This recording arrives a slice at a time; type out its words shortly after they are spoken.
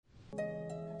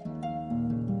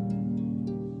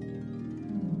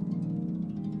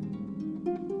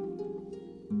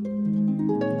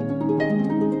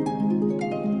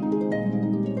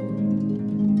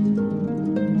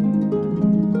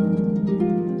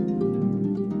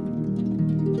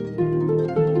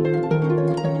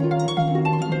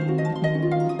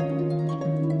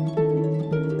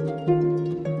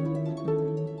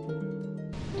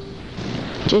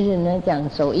就是人家讲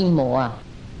手印魔啊，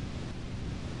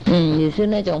也是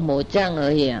那种魔障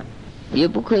而已啊，也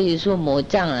不可以说魔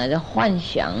障啊，叫幻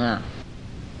想啊。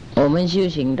我们修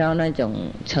行到那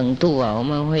种程度啊，我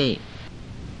们会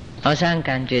好像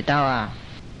感觉到啊，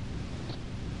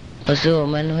有时我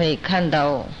们会看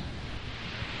到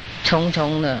重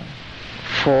重的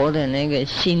佛的那个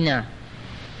心啊，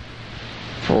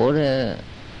佛的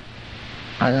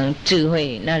好像智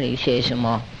慧那里写什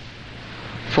么？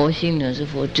佛心呢是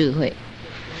佛智慧，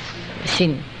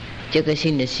信这个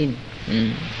信的信，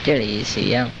这里也是一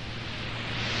样，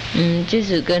就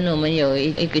是跟我们有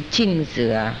一个镜子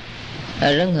啊，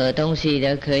任何东西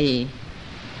都可以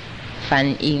反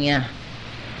映啊，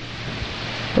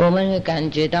我们会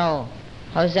感觉到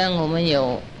好像我们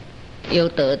有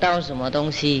得到什么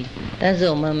东西，但是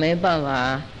我们没办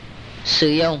法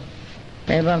使用，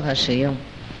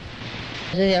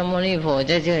释迦牟尼佛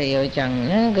在这里有讲，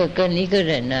那个跟一个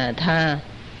人呢，他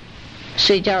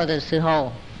睡觉的时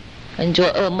候跟做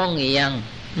噩梦一样，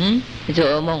做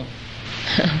噩梦，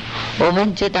我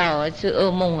们知道是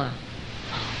噩梦啊，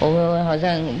我们好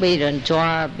像被人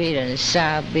抓、被人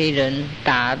杀、被人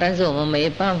打，但是我们没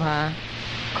办法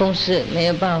控制，没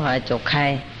有办法走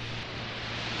开。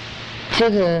这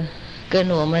个跟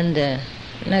我们的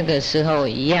那个时候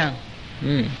一样，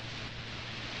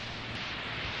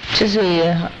就是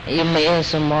也没有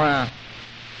什么啊，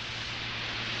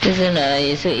就是呢，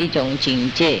也是一种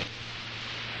境界。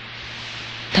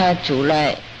它主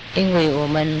来，因为我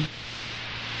们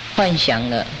幻想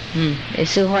了，也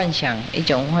是幻想，一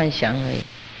种幻想而已。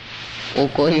我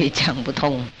国语讲不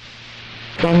通，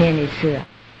再念一次啊。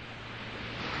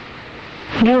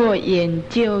若眼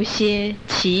就歇，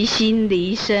其心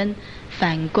离身，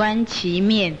反观其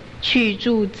面，去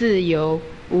住自由，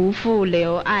无复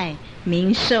留碍，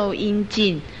名受应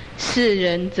尽。是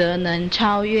人则能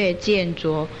超越见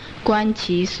着，观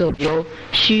其所由，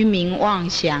虚名妄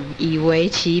想，以为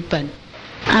其本。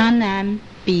阿难，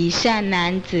彼善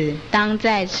男子当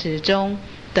在此中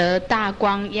得大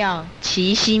光耀，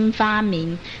其心发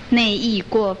明，内意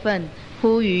过分，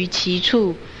忽于其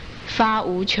处发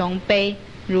无穷悲，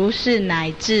如是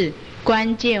乃至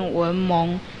观见闻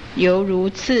蒙，犹如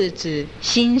次子，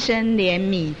心生怜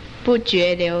悯，不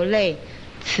觉流泪。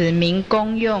此名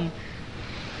功用，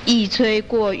意摧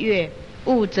过越，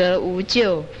悟则无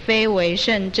救，非为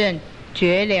圣正，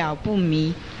绝了不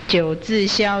迷，久自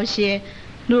消歇。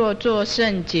若作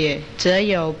圣解，则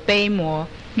有悲魔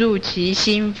入其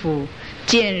心腑，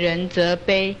见人则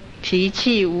悲，脾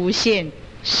气无限，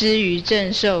失于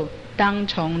正受，当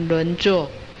从轮坐。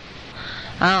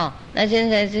那现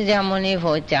在释迦牟尼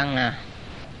佛讲了，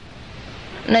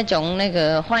那种那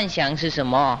个幻想是什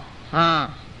么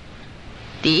啊？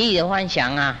敌意的幻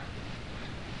想啊，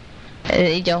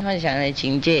一种幻想的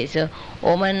境界是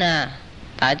我们呢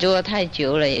打坐太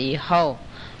久了以后，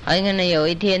可能有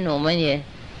一天我们也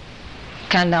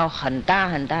看到很大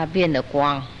很大片的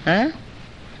光，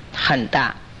很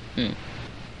大，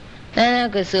那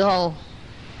个时候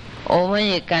我们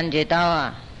也感觉到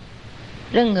啊，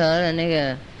任何的那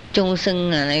个众生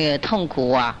的那个痛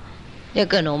苦啊，就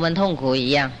跟我们痛苦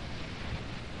一样，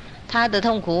他的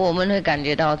痛苦我们会感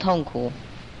觉到痛苦，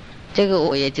这个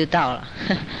我也知道了，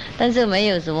但是没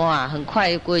有什么啊，很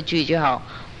快过去就好，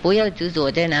不要执着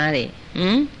在哪里。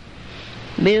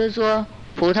比如说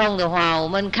普通的话，我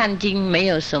们看经没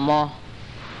有什么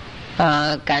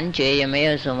感觉，也没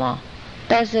有什么，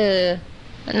但是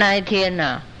那一天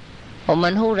呢，我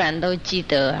们忽然都记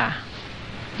得啊，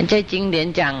在经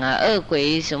典讲啊，恶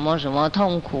鬼什么什么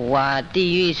痛苦啊，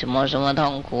地狱什么什么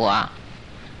痛苦啊，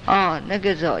那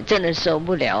个时候真的受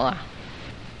不了啊。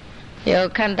有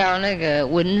看到那个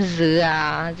蚊子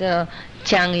啊，这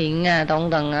苍蝇啊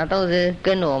等等啊，都是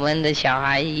跟我们的小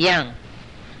孩一样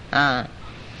啊。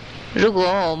如果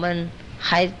我们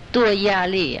还多压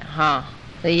力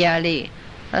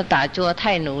打坐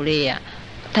太努力啊，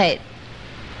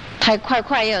太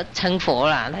快要成佛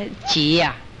了，太急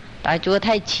呀，打坐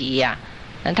太急呀，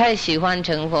太喜欢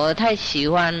成佛，太喜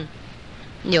欢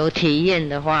有体验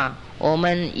的话，我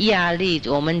们压力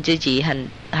我们自己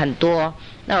很多，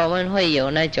那我们会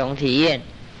有那种体验，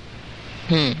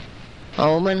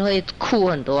我们会哭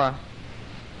很多，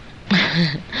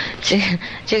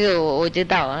这个我知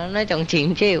道啊，那种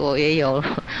境界我也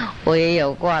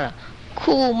有过了。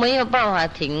哭没有办法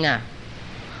停啊，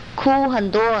哭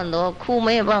很多很多，哭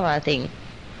没有办法停。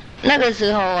那个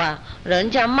时候啊，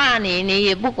人家骂你，你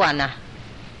也不管啊，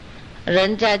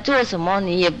人家做什么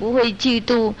你也不会嫉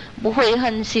妒，不会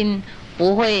恨心，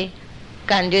不会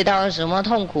感觉到什么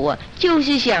痛苦啊，就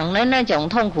是想的那种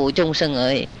痛苦众生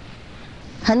而已。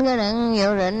很可能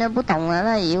有人呢不懂啊，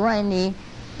那以为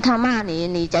他骂你，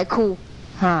你在哭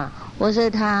哈，或是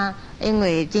他因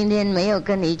为今天没有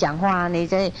跟你讲话，你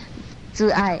在自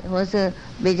爱，或是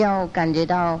比较感觉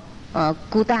到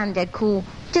孤单在哭，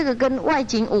这个跟外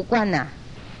境无关呐。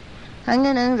很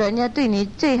可能人家对你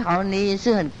最好，你也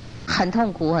是很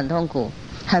痛苦，很痛苦，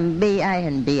很悲哀，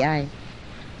很悲哀。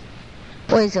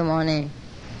为什么呢？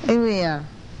因为啊，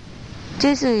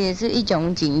这是也是一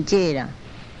种境界啦，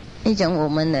一种我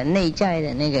们的内在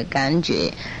的那个感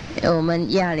觉，我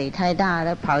们压力太大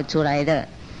了跑出来的，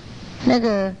那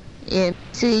个也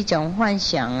是一种幻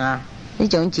想啊，一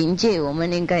种境界，我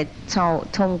们应该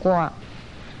通过。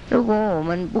如果我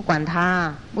们不管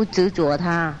它，不执着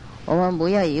它，我们不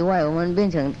要以为我们变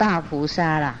成大菩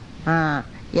萨了啊，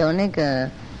有那个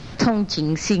同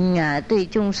情心啊，对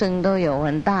众生都有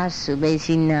很大慈悲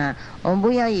心啊，我们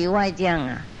不要以为这样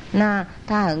啊，那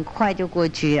它很快就过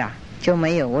去啊，就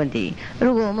没有问题。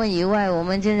如果我们以为我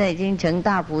们现在已经成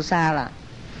大菩萨了，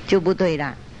就不对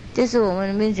了，这是我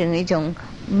们变成一种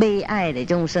悲哀的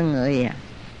众生而已啊。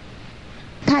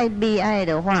太悲哀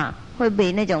的话，会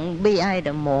被那种悲哀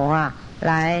的魔啊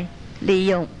来利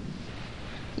用，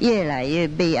越来越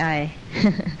悲哀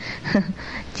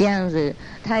这样子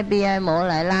太悲哀魔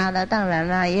来拉的，当然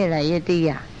啦越来越低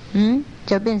呀，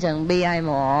就变成悲哀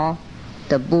魔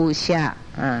的部下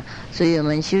啊。所以我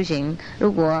们修行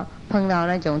如果碰到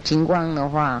那种情况的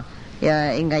话，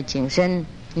应该谨慎，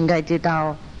应该知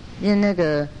道那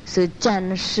个是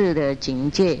暂时的境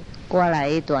界，过来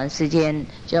一段时间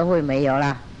就会没有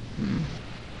啦。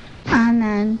阿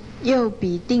难，又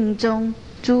彼定中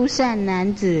诸善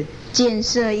男子见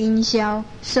色音消，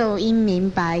受因明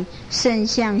白，圣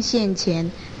相现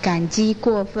前，感激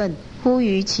过分，忽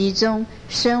于其中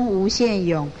生无限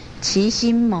勇，其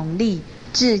心猛力，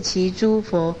至其诸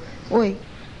佛，为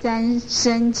瞻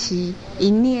生其一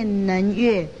念能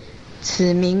越，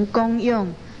此名功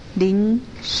用，临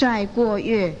率过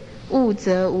越，悟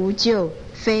则无救，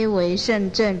非为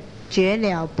圣正，绝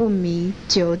了不迷，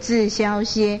久自消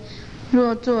歇。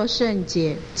若作圣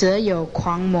解，则有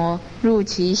狂魔入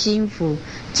其心腹，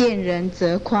见人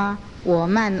则夸，我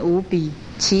慢无比，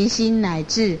其心乃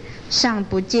至上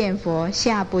不见佛，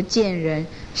下不见人，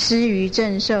失于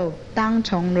正受，当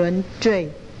从轮坠。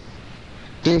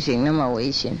修行那么危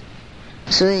险，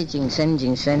所以谨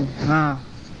慎啊！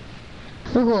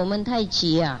如果我们太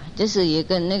急啊，就是也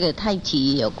跟那个太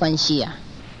急有关系啊。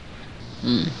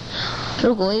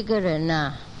如果一个人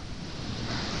啊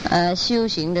修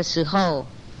行的时候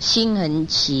心很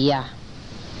急呀，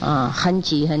很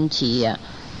急呀，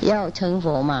要成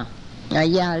佛嘛，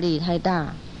压力太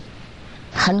大，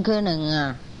很可能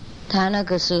啊，他那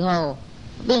个时候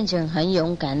变成很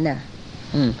勇敢的。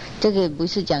这个不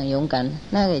是讲勇敢，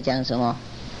那个讲什么？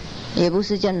也不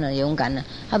是真的勇敢的，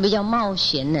他比较冒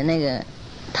险的那个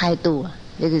态度啊。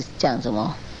这个讲什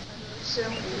么？生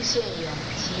无限勇，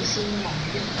其心猛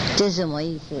力。这是什么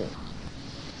意思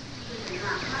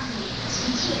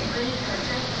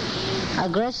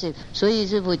？aggressive， 所以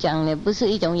师父讲的不是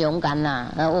一种勇敢啦，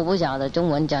我不晓得中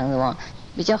文讲什么，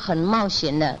比较很冒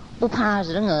险的，不怕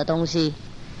任何东西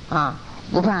啊，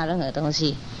不怕任何东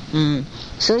西。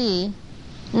所以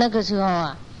那个时候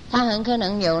啊，他很可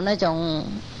能有那种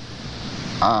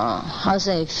how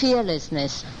say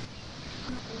fearlessness，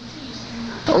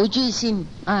 无惧心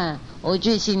啊，无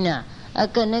惧心啊，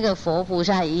跟那个佛菩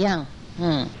萨一样。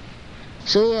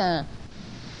所以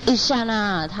一刹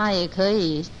那他也可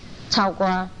以超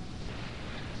过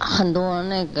很多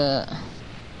那个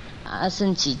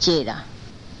升级界的，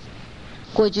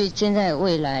过去、现在、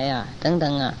未来啊等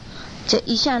等啊，这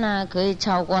一下呢可以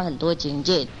超过很多境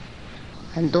界，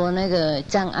很多那个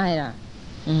障碍啊。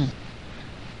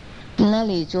那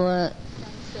里说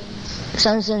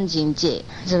三生境界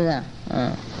是不是？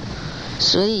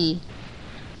所以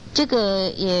这个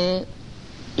也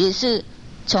是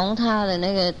从他的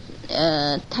那个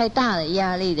太大的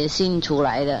压力的心出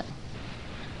来的，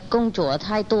工作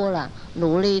太多了，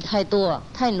努力太多，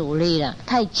太努力了，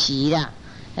太急了，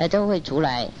都会出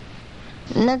来。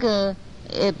那个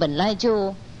本来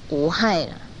就无害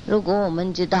了。如果我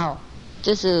们知道，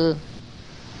就是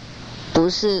不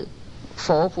是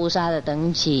佛菩萨的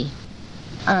等级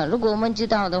如果我们知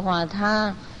道的话，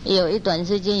他有一段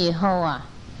时间以后啊，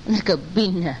那个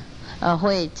病啊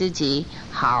会自己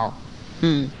好。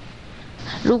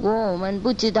如果我们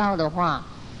不知道的话，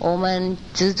我们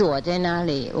执着在那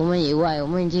里，我们以为我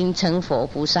们已经成佛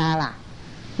菩萨了，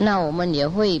那我们也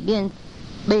会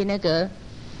被那个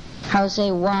how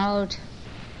say wild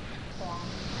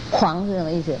狂是什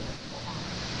么意思？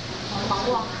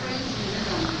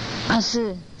啊，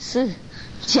是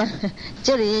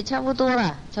这里也差不多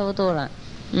了。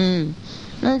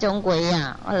那种鬼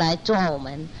呀，来抓我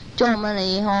们了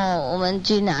以后，我们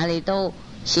去哪里都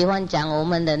喜欢讲我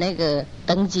们的那个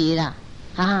等级啦，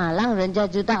让人家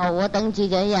知道我等级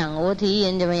怎样，我体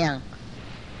验怎么样。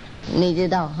你知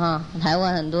道哈？台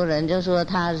湾很多人就说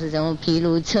他是什么毗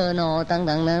卢遮那等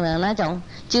等那种，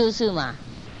就是嘛，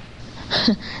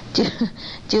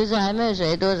就是还没有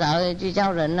学多少就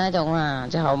叫人那种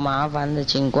就好麻烦的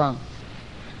情况。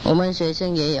我们学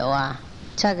生也有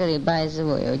下个礼拜是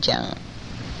我有讲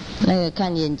那个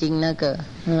看眼睛那个，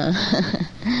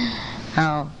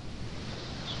好，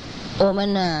我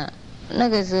们呢那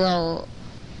个时候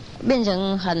变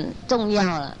成很重要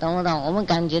了，懂不懂？我们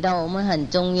感觉到我们很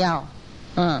重要，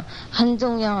很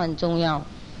重要，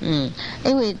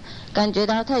因为感觉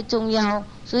到太重要，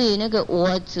所以那个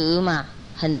我执嘛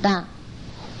很大，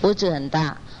我执很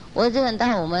大，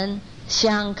我们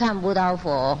想看不到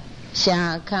佛，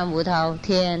想看不到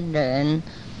天人，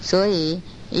所以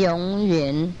永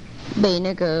远被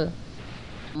那个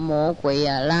魔鬼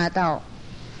拉到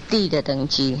地的等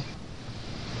级，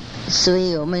所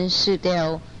以我们失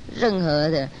掉任何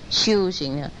的修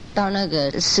行到那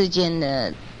个世间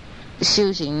的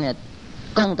修行的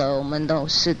功德，我们都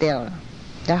失掉了，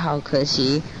这好可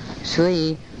惜。所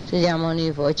以释迦牟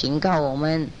尼佛警告我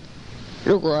们，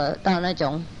如果到那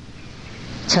种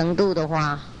程度的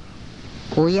话，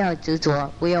不要执着，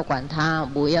不要管它，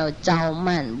不要骄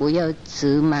慢，不要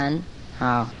执慢。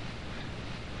好，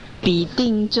彼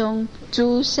定中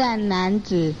诸善男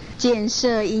子见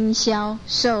色因消，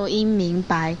受因明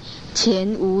白，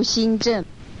前无心正，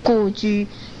故居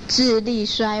智力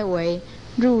衰微，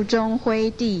入中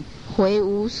灰地，回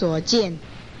无所见，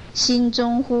心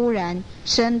中忽然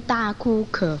生大枯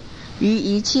渴，于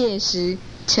一切时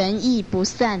诚意不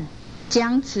散，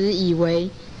将此以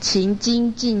为情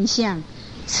经镜相，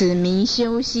此名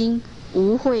修心，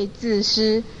无慧自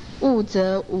失，悟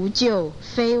则无救，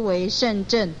非为圣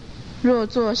正。若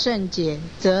作圣解，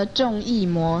则众异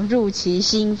魔入其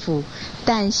心府，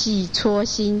但系戳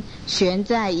心，悬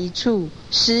在一处，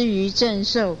失于正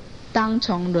受，当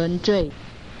从轮罪。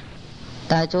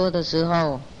打坐的时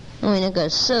候，因为那个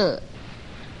色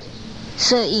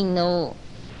印都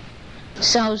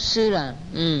消失了，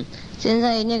现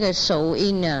在那个手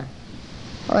印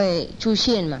会出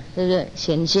现嘛，对不对？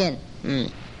显现，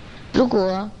如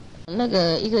果那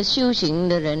个一个修行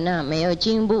的人没有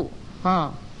进步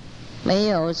没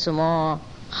有什么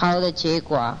好的结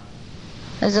果，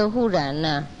但是忽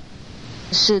然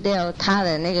失掉他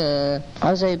的那个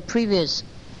previous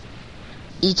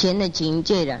以前的境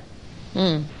界了，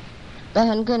但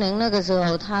很可能那个时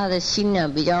候他的心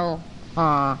比较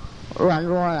软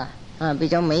弱了，比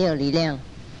较没有力量，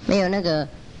没有那个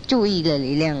注意的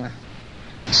力量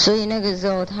所以那个时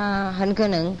候他很可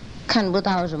能看不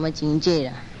到什么境界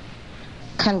了，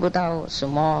看不到什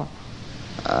么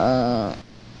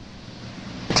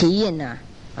体验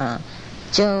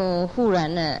就忽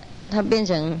然他变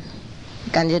成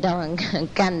感觉到很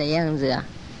干的样子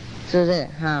是不是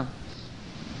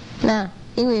那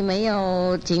因为没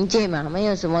有境界嘛，没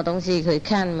有什么东西可以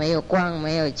看，没有光，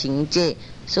没有境界，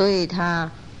所以他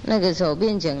那个时候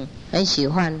变成很喜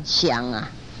欢想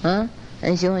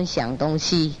很喜欢想东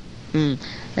西，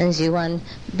很喜欢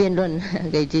辩论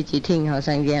给自己听，好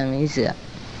像这样的意思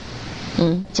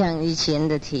讲以前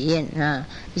的体验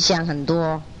想很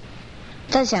多，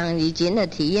在想以前的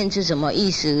体验是什么意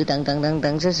思，等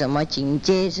等，是什么境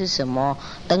界，是什么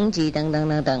等级，等等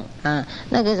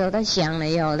那个时候他想了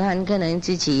以后，他很可能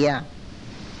自己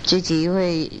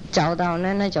会找到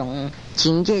那种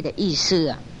境界的意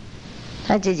识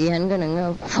他自己很可能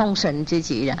要封神自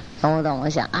己了，懂不懂？我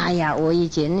想，哎呀，我以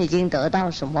前已经得到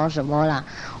什么什么了，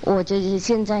我就是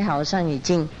现在好像已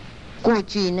经过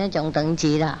去那种等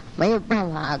级了，没有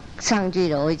办法上去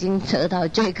了，我已经得到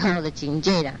最高的境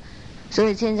界了，所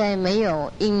以现在没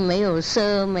有音，没有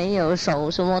色，没有手，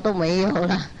什么都没有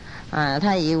了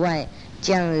他以为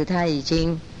这样子他已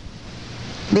经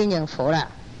变成佛了，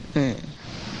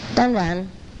当然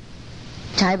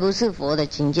才不是佛的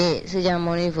境界。释迦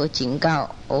牟尼佛警告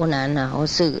欧难或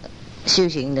是修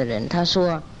行的人，他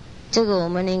说这个我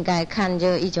们应该看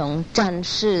就一种暂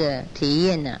时的体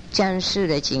验暂时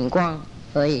的情况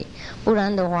而已，不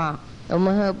然的话我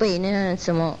们会被那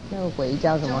什么那个鬼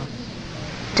叫什么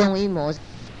中医魔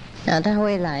他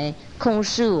会来控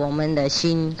制我们的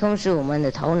心，控制我们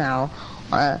的头脑，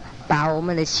把我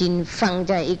们的心放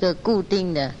在一个固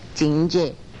定的境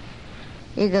界，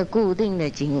一个固定的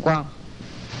景观。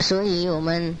所以我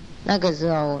们那个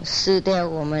时候失掉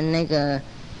我们那个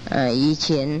以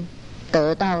前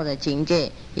得到的境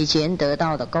界，以前得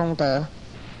到的功德，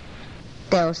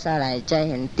掉下来在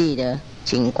很低的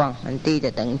情况，很低的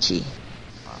等级。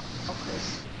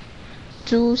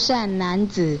诸善男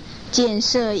子见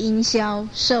色因消，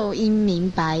受因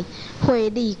明白，慧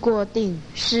力过定，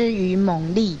失于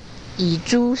猛力，以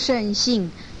诸圣性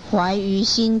怀于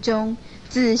心中，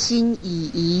自心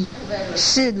已疑，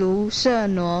是如色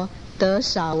挪，得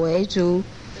少为足。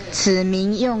此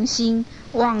名用心，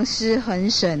忘失恒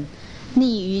审，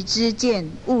逆于知见，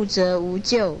悟则无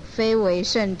救，非为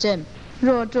圣正。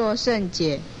若作圣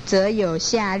解，则有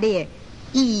下列：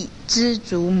一知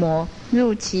足魔，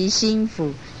入其心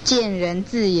府，见人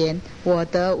自言我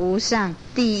得无上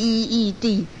第一义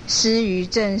谛，失于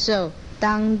正受，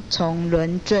当从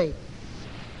轮罪。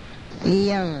一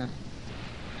样啊，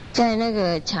在那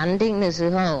个禅定的时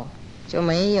候就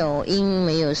没有因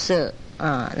没有色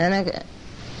啊，那个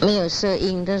没有色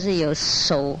因，都是有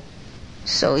手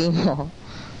因魔。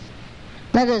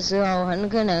那个时候很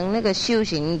可能那个修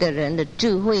行的人的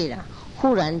智慧啦，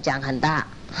忽然讲很大，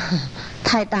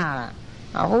太大了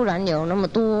啊！忽然有那么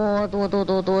多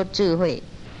智慧，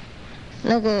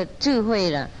那个智慧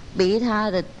了比他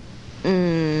的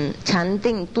禅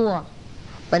定多。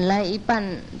本来一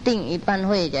半定一半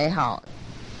慧才好，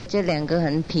这两个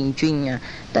很平均啊。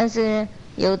但是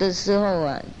有的时候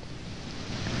啊，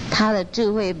他的智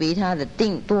慧比他的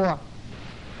定多，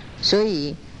所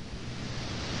以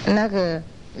那个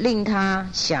令他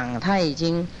想他已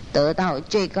经得到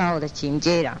最高的境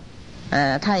界了，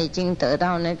他已经得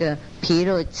到那个毗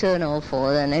卢遮那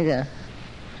佛的那个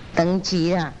等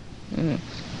级了，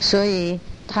所以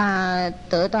他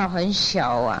得到很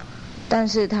小啊，但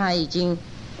是他已经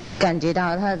感觉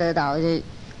到他得到是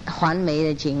完美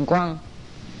的情况，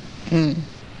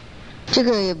这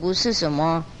个也不是什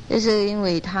么，就是因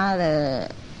为他的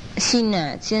心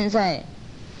啊，现在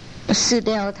失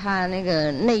掉他那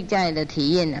个内在的体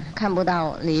验啊，看不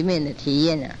到里面的体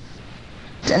验啊，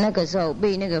在那个时候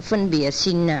被那个分别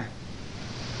心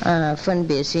啊，分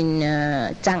别心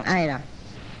障碍了。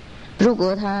如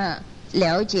果他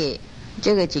了解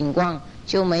这个情况，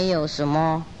就没有什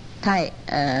么太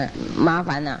麻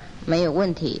烦了，没有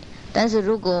问题。但是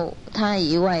如果他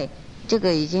以外这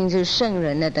个已经是圣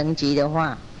人的等级的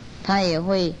话，他也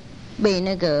会被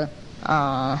那个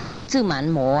自满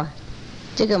魔啊，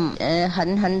这个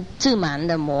很自满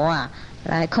的魔啊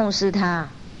来控制他，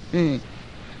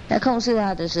在控制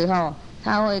他的时候，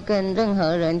他会跟任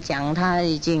何人讲他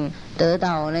已经得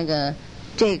到那个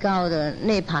最高的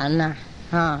涅盘了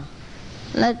啊。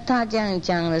那他这样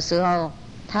讲的时候，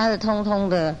他的通通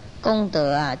的功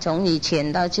德啊，从以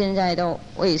前到现在都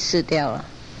会失掉了，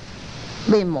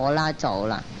被魔拉走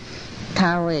了，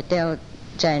他会掉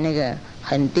在那个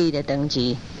很低的等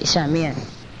级下面。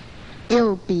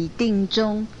又彼定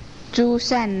中，诸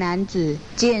善男子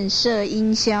见色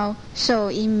因消，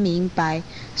受因明白，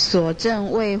所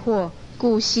证未获，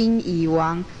故心已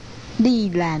亡，力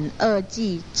染恶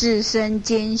迹，自身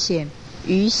艰险，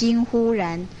于心忽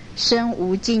然身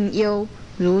无尽忧，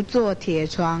如坐铁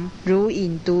床，如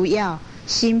饮毒药，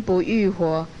心不欲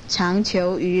活，常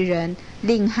求于人，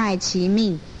令害其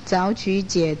命，早取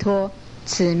解脱。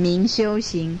此名修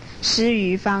行，失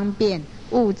于方便，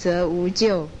悟则无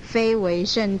救，非为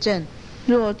圣正。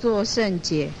若作圣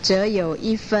解，则有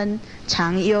一分，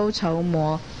常忧愁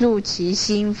魔，入其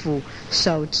心府，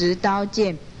手执刀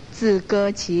剑，自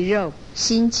割其肉，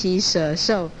心其舍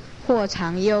受，或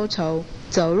常忧愁，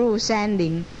走入山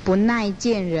林，不耐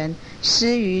见人，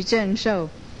失于正受，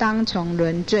当从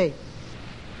轮罪。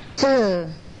这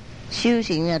修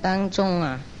行的当中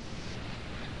啊，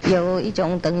有一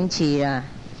种等级啊，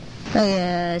那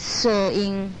个色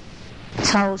音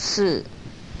超世，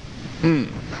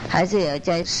还是有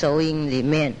在手音里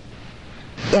面。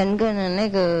两个人那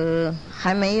个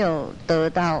还没有得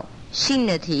到性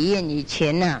的体验以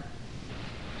前啊，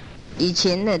以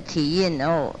前的体验然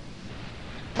后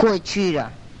过去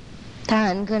了，他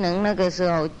很可能那个时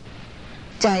候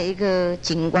在一个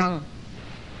景观，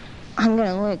很可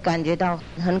能会感觉到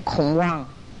很恐慌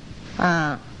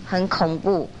啊，很恐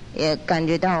怖，也感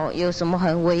觉到有什么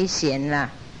很危险啦，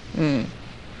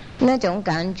那种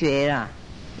感觉啦，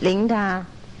令他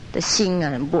的心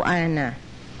啊很不安呐，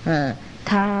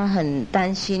他很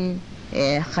担心，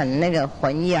也很那个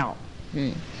混淆，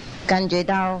感觉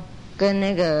到跟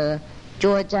那个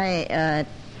坐在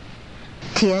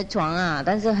铁床啊，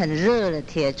但是很热的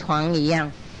铁床一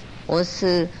样，我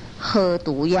是喝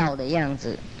毒药的样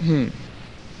子。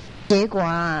结果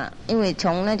啊，因为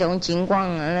从那种情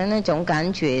况那种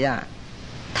感觉啊，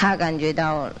他感觉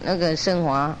到那个生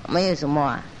活没有什么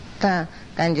啊，他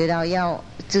感觉到要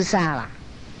自杀了。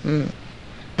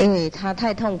因为他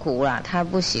太痛苦了，他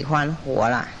不喜欢活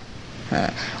了。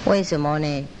为什么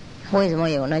呢？为什么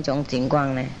有那种情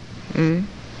况呢？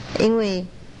因为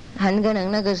很可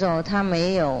能那个时候他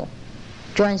没有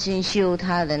专心修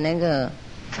他的那个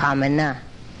法门呐，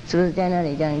是不是在那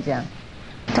里这样讲？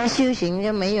他修行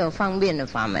就没有方便的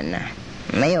法门呐，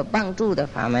没有帮助的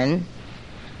法门，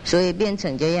所以变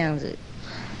成这样子。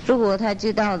如果他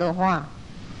知道的话，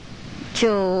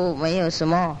就没有什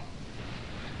么。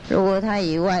如果他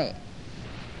以外，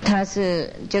他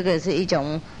是这个是一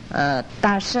种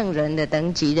大圣人的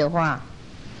等级的话，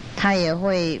他也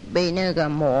会被那个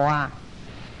魔啊，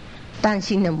担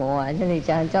心的魔啊，这里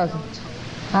讲叫什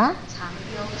么啊？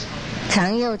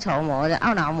长忧愁魔的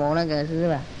懊恼魔那个是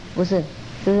吧？不是，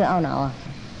就是懊恼啊。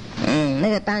那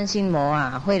个担心魔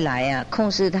啊会来啊，控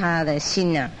制他的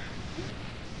心啊。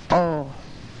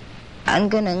很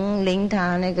可能令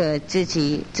他那个自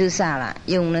己自杀了，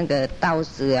用那个刀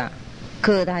子啊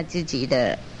割他自己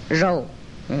的肉。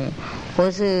或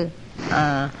是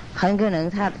很可能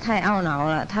他太懊恼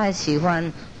了，他喜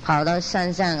欢跑到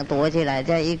山上躲起来，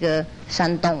在一个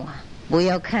山洞啊，不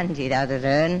要看其他的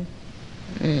人。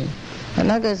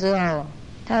那个时候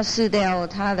他失掉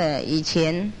他的以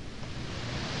前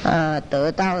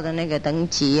得到的那个等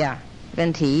级啊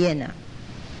跟体验啊，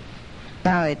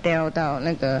他会掉到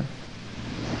那个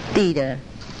地的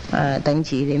等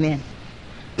级里面。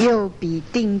又彼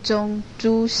定中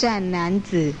诸善男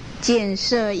子，见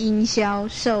色音消，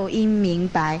受因明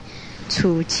白，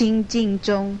处清净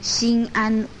中，心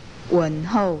安稳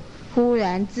厚，忽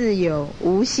然自有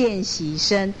无限喜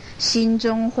生，心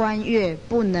中欢悦，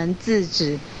不能自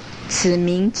止。此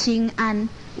名清安，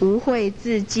无慧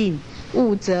自尽，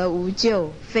悟则无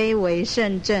救，非为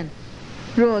圣正。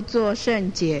若作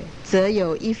圣解，则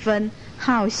有一分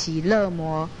好喜乐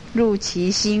魔入其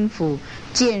心腹，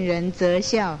见人则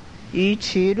笑，于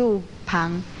渠路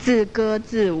旁自歌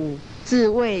自舞，自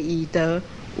谓已得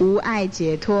无碍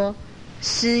解脱，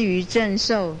失于正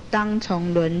受，当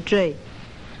从轮坠。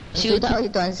修到一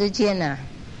段时间啊，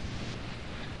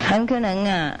很可能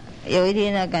啊，有一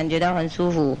天啊感觉到很舒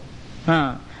服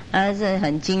而是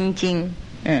很精进，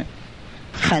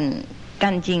很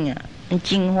干净啊，很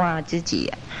净化自己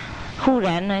啊。忽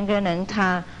然呢，可能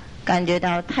他感觉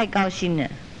到太高兴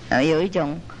了，有一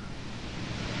种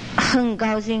很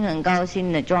高兴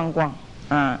的状况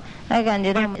他感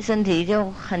觉到身体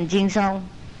就很轻松，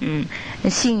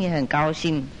心也很高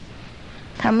兴。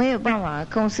他没有办法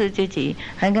控制自己，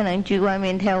很可能去外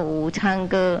面跳舞、唱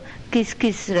歌、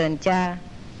kiss 人家，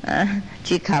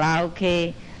去卡拉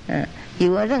OK，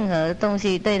有任何东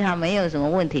西对他没有什么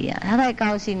问题啊。他太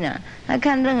高兴了，他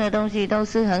看任何东西都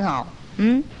是很好，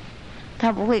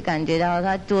他不会感觉到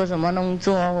他做什么动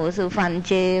作，或是犯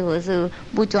戒，或是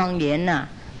不庄严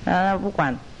他不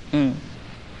管。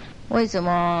为什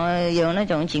么有那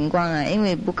种情况啊？因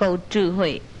为不够智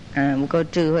慧，不够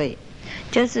智慧。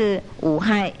就是无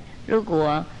害，如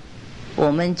果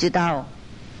我们知道，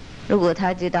如果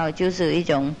他知道，就是一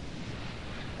种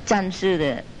暂时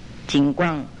的情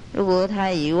况。如果他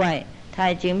以外，他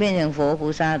已经变成佛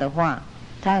菩萨的话，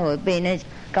他会被那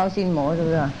高兴魔，是不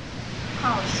是？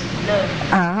好喜乐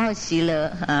好喜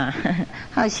乐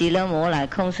好喜乐魔来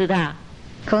控制他，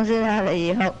控制他了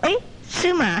以后，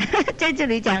是嘛？在这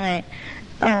里讲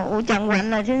我讲完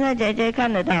了，现在姐姐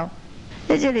看得到，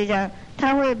在这里讲。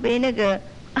他会被那个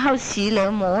好喜乐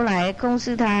魔来控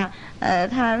制他，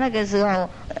他那个时候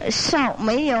笑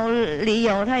没有理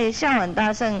由，他也笑很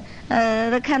大声，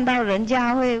他看到人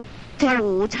家会跳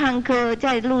舞唱歌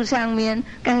在路上面，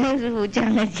刚刚师父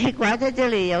讲的，结果在这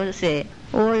里有写，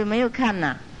我也没有看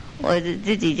我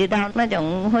自己知道那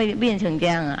种会变成这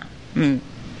样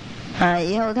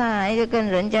以后他还就跟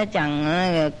人家讲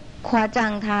那个夸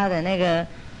张他的那个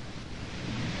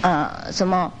什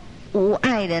么无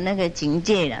碍的那个境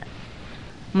界了，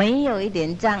没有一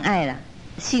点障碍了，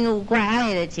心无挂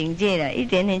碍的境界了，一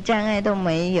点点障碍都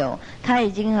没有，他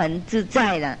已经很自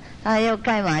在了，他要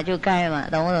干嘛就干嘛，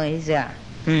懂不懂意思啊？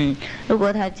如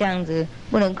果他这样子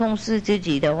不能控制自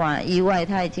己的话，意外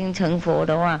他已经成佛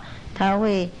的话，他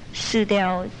会失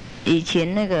掉以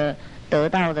前那个得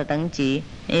到的等级，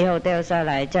以后掉下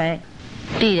来在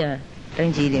地的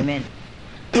等级里面。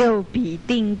又彼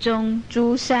定中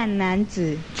诸善男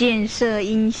子，见色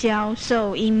音消，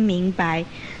受因明白，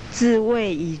自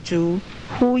谓已足，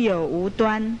忽有无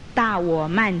端大我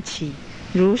慢起，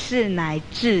如是乃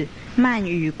至慢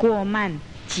与过慢，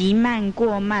急慢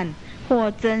过慢，或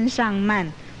增上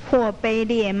慢，或卑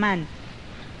劣慢，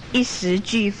一时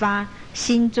俱发，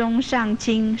心中尚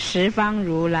清十方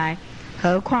如来，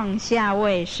何况下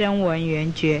位声闻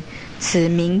缘觉？此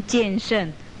名见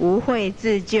圣，无慧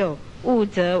自救，悟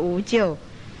则无救，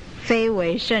非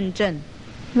为圣正。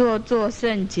若作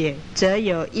圣解，则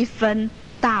有一分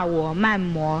大我慢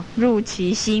魔入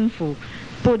其心腹，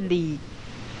不理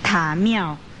塔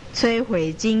庙，摧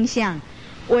毁经像，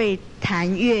为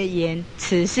谈乐言，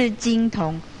此是经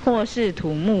筒，或是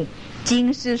土木；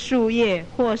经是树叶，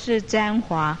或是沾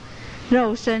华。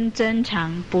肉身真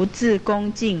常，不自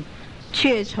恭敬，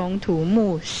却从土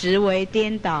木，实为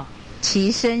颠倒。其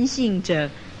生性者，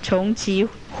从其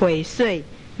毁碎，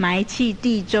埋弃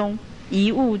地中，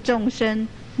贻误众生，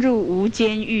入无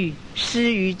间狱，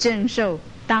失于正受，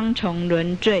当从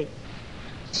轮罪。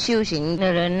修行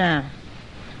的人呐，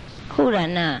忽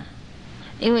然呐，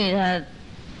因为他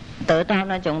得到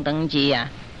那种等级啊，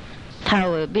他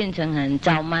会变成很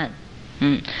傲慢，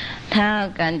他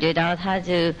感觉到他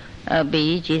就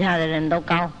比其他的人都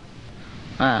高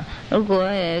啊。如果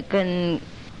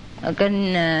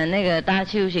跟那个大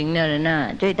修行的人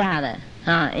啊，最大的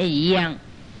啊也一样，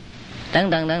等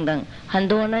等等等，很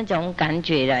多那种感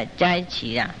觉了在一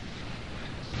起了。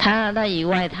他以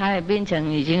外，他也变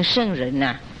成已经圣人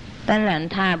了。当然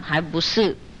他还不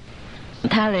是，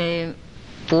他也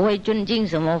不会尊敬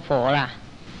什么佛啦，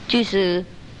就是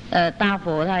大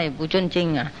佛他也不尊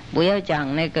敬啊。不要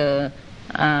讲那个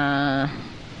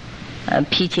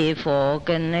毗伽佛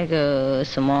跟那个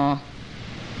什么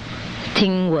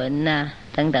听闻啊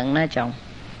等等那种，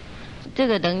这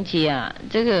个等级啊，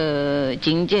这个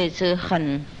境界是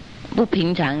很不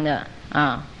平常的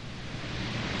啊，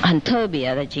很特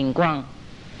别的情况。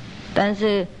但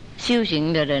是修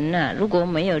行的人呢，如果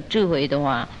没有智慧的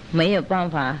话，没有办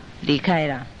法离开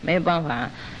了，没有办法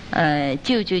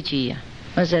救自己，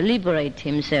或者 liberate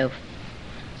himself，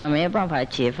 没有办法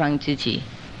解放自己。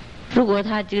如果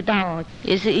他知道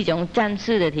也是一种暂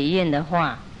时的体验的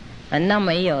话，那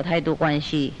没有太多关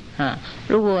系啊。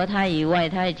如果他以外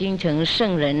他已经成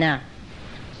圣人了，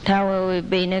他会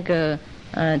被那个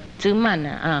自慢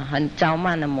啊很傲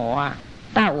慢的魔啊，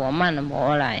大我慢的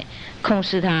魔来控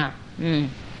制他。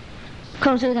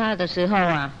控制他的时候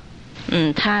啊，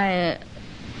他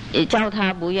也叫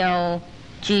他不要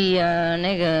去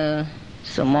那个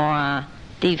什么啊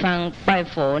地方拜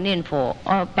佛念佛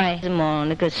拜什么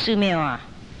那个寺庙啊。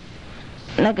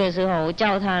那个时候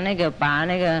叫他那个把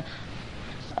那个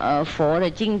佛的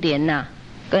经典呐，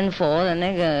跟佛的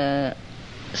那个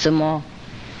什么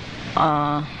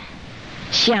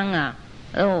香啊，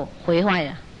毁坏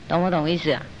了，懂不懂意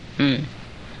思啊？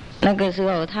那个时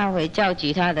候他会叫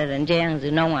其他的人这样子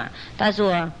弄啊。他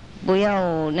说不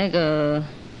要那个，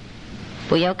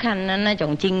不要看那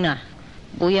种经啊，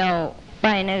不要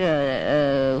拜那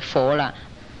个佛了。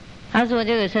他说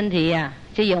这个身体呀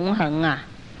就永恒啊，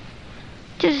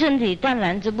这身体当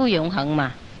然是不永恒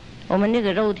嘛。我们这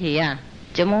个肉体啊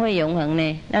怎么会永恒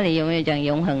呢？那里有没有讲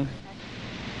永恒？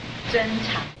真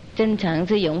常，真常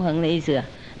是永恒的意思啊。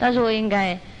他说应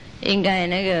该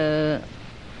那个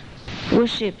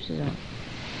worship 是什么？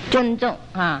尊重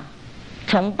啊，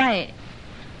崇拜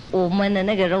我们的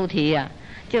那个肉体啊，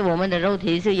就我们的肉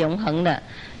体是永恒的，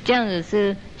这样子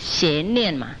是邪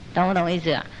念嘛，懂不懂意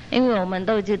思啊？因为我们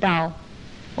都知道，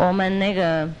我们那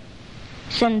个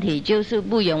身体就是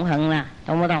不永恒了，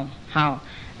懂不懂？好，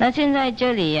那现在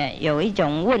这里有一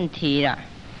种问题了，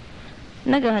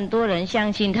那个很多人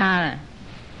相信他了，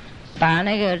把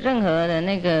那个任何的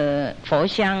那个佛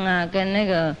像啊跟那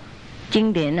个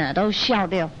经典啊都笑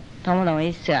掉，懂不懂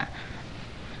意思啊？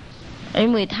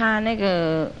因为他那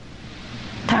个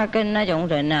他跟那种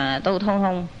人啊都通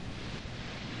通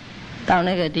到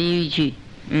那个地狱去。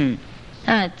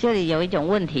这里有一种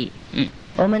问题。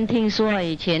我们听说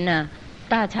以前呢，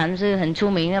大禅师很出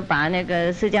名的，把那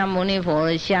个释迦牟尼佛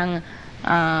的像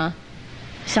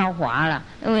烧化了，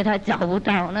因为他找不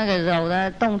到，那个时候的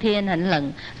冬天很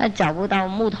冷，他找不到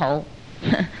木头，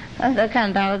他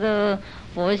看到这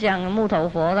佛像木头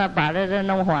佛，他把这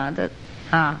弄化的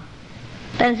啊。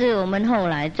但是我们后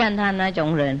来赞叹那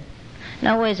种人，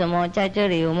那为什么在这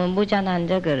里我们不赞叹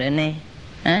这个人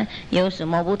呢？有什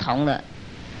么不同的？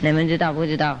你们知道不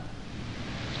知道？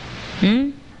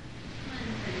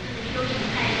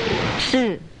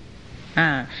是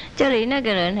啊，这里那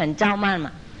个人很傲慢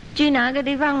嘛，去哪个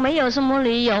地方没有什么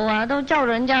理由啊，都叫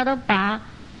人家都把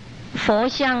佛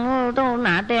像都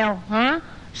拿掉啊，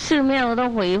寺庙都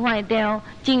毁坏掉，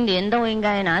经典都应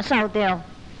该拿烧掉，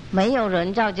没有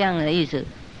人照这样的意思。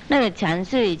那个禅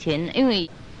师以前因为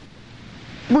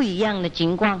不一样的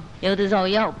情况，有的时候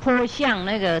要颇向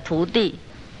那个徒弟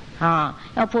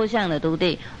要破相的徒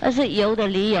弟，而是有的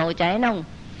理由才弄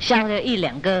消掉一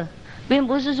两个，并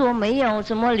不是说没有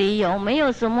什么理由，没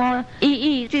有什么意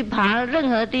义去爬任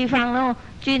何地方，然后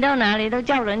去到哪里都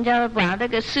叫人家把那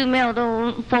个寺庙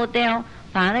都破掉，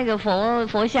把那个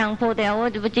佛像破掉，或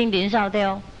者把经典烧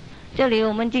掉。这里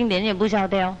我们经典也不烧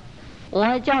掉，我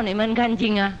还叫你们看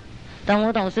经啊，懂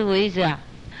不懂师父意思啊？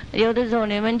有的时候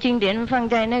你们经典放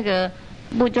在那个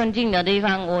不尊敬的地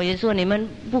方，我也说你们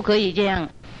不可以这样，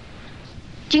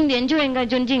经典就应该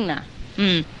尊敬了。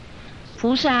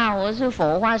菩萨或是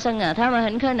佛化身啊，他们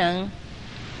很可能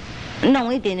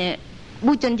弄一点点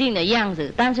不尊敬的样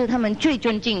子，但是他们最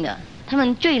尊敬的，他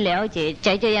们最了解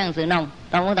才这样子弄，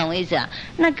懂不懂意思啊？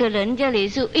那个人这里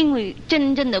是因为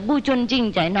真正的不尊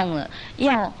敬才弄了，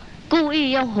要故意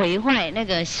要毁坏那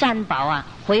个善宝啊，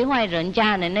毁坏人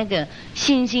家的那个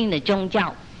新兴的宗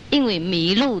教，因为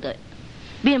迷路的，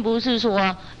并不是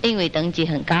说因为等级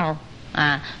很高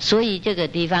啊，所以这个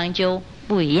地方就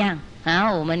不一样。然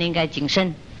后我们应该谨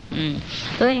慎，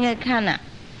都应该看了。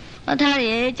他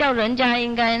也叫人家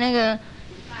应该那个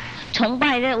崇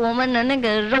拜的我们的那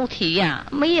个肉体呀，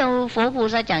没有佛菩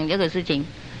萨讲这个事情，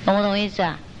懂不懂意思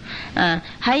啊？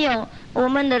还有我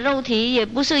们的肉体也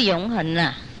不是永恒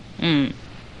的，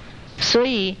所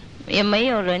以也没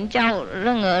有人叫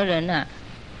任何人啊，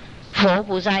佛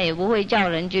菩萨也不会叫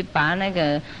人去把那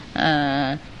个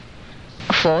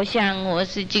佛像或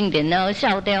是经典都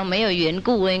烧掉，没有缘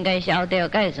故应该烧掉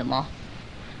干什么？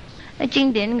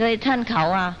经典可以参考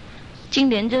啊，经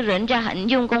典就人家很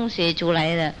用功写出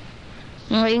来的，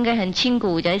应该很辛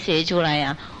苦才写出来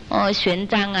啊。玄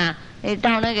奘啊，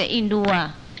到那个印度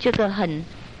啊，这个很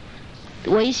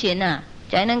危险啊，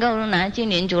才能够拿经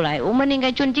典出来。我们应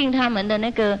该尊敬他们的那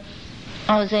个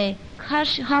hard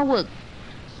work，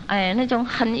 那种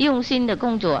很用心的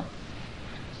工作。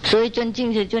所以尊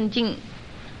敬是尊敬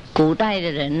古代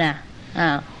的人呐，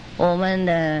我们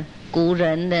的古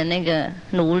人的那个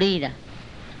努力的，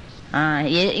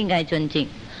也应该尊敬。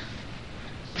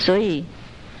所以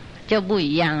就不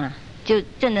一样了，就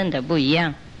真正的不一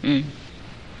样。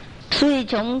所以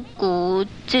从古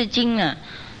至今啊，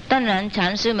当然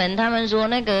禅师们他们说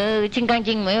那个《金刚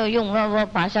经》没有用，要不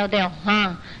把它烧掉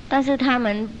但是他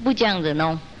们不这样子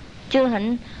弄，就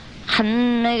很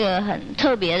那个很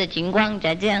特别的情况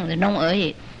才这样子弄而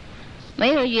已，没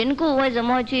有缘故，为什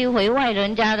么去毁坏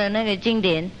人家的那个经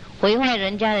典，毁坏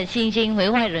人家的信心，毁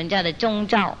坏人家的宗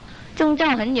教？宗教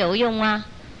很有用啊，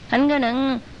很可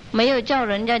能没有叫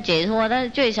人家解脱，但是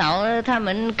最少他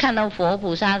们看到佛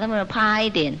菩萨，他们怕一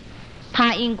点，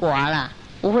怕因果了，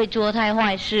不会做太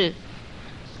坏事。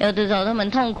有的时候他们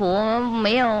痛苦，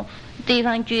没有地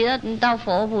方去，到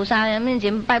佛菩萨面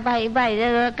前拜拜一拜，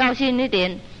这个高兴一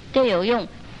点就有用。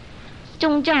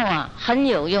宗教啊很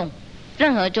有用，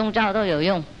任何宗教都有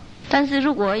用，但是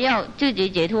如果要自己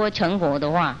解脱成佛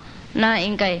的话，那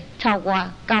应该超过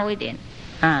高一点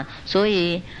所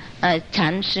以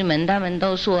禅师们他们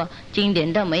都说经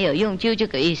典都没有用，就这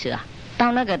个意思啊，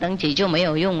到那个等级就没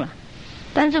有用了。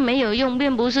但是没有用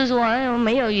并不是说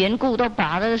没有缘故都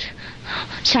把它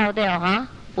烧掉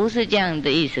不是这样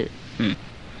的意思。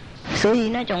所以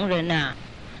那种人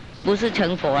不是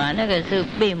成佛那个是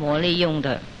被魔利用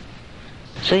的。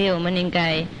所以我们应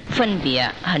该分别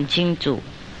很清楚，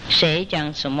谁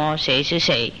讲什么，谁是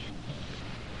谁。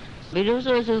比如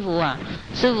说师父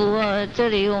这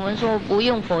里我们说不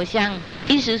用佛像，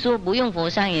意思说不用佛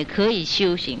像也可以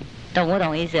修行，懂不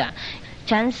懂意思啊？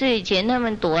禅师以前他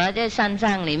们躲在山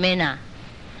上里面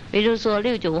比如说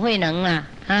六祖慧能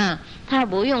他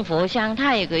不用佛像，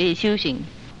他也可以修行。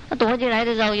他躲起来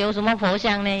的时候有什么佛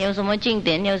像呢？有什么经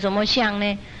典？有什么像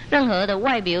呢？任何的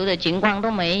外表的情况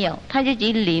都没有，他自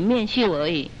己里面修而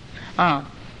已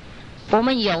我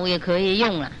们有也可以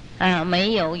用了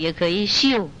没有也可以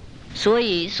修。所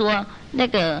以说那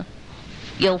个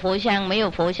有佛像没有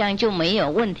佛像就没有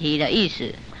问题的意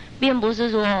思，并不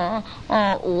是说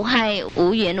无害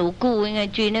无缘无故应该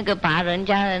去那个把人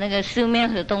家的那个寺庙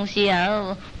的东西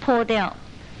破掉，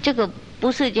这个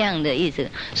不是这样的意思。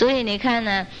所以你看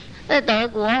在德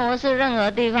国或是任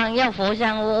何地方要佛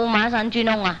像，我马上去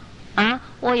弄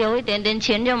我有一点点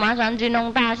钱就马上去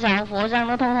弄，大小佛像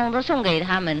都通通都送给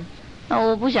他们。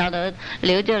我不晓得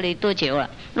留这里多久了，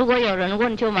如果有人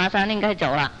问就马上应该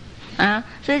走了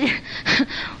所以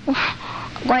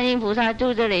观音菩萨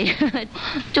住这里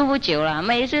住不久了，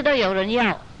每次都有人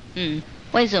要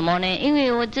为什么呢？因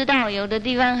为我知道有的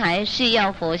地方还是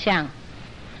要佛像，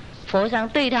佛像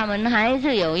对他们还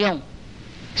是有用。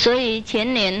所以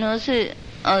前年是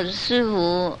师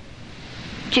父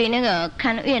去那个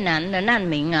看越南的难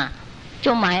民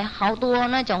就买好多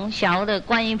那种小的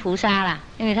观音菩萨啦，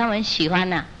因为他们喜欢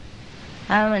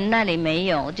他们那里没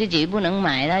有，自己不能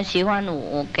买，他喜欢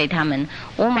我给他们，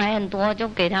我买很多就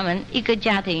给他们，一个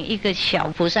家庭一个小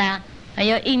菩萨，还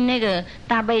要印那个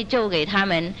大悲咒给他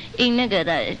们，印那个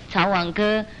的草网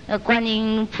歌观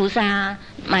音菩萨，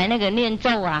买那个念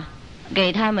咒啊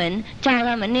给他们，教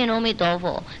他们念阿弥陀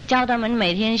佛，教他们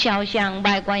每天烧香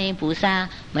拜观音菩萨，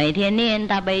每天念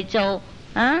大悲咒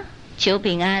啊，求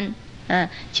平安，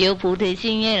求菩提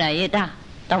心越来越大，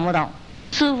懂不懂？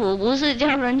师父不是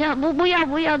叫人家不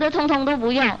要的，通通都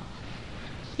不要。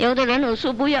有的人我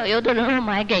说不要，有的人我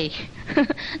买给，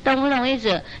懂不懂意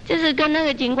思？就是跟那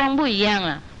个情况不一样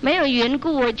了。没有缘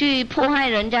故我去迫害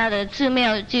人家的寺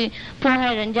庙，去迫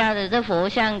害人家的这佛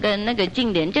像跟那个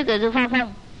经典，这个是发疯，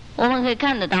我们可以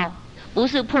看得到，不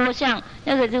是迫相，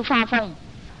那个是发疯。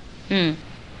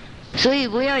所以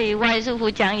不要以为师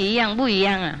父讲一样不一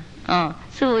样啊。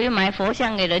师父又买佛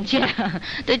像给人家，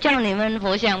都叫你们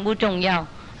佛像不重要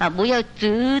啊，不要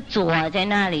执着在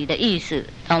那里的意思，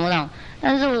懂不懂？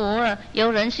但是我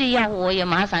有人需要，我也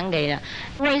马上给了。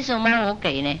为什么我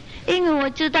给呢？因为我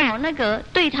知道那个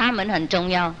对他们很重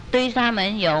要，对他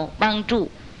们有帮助。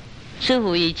师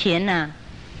父以前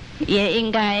也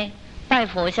应该拜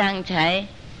佛像才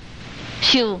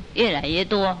修越来越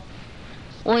多。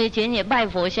我以前也拜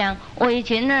佛像，我以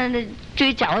前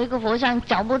去找一个佛像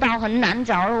找不到，很难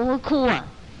找，我会哭啊。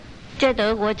在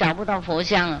德国找不到佛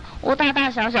像了，我大大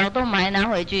小小都买拿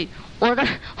回去，我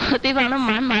地方都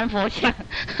满佛像，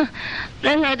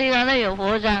任何地方都有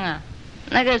佛像啊。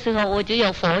那个时候我只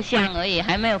有佛像而已，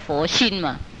还没有佛性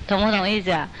嘛，懂不懂意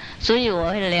思啊？所以我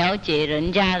会了解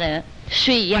人家的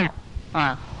需要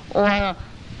啊。我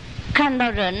看到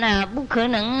人不可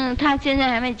能，他现在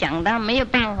还没讲到，没有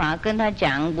办法跟他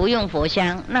讲不用佛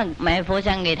像，那买佛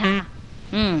像给他，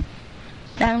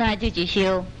让他自己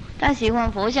修。他喜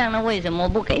欢佛像，那为什么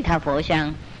不给他佛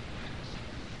像？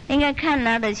应该看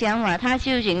他的想法，他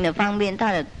修行的方面，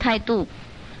他的态度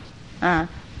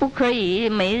不可以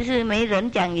每一次没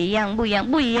人讲一样不一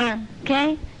样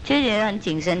 ，OK？ 这些很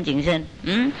谨慎。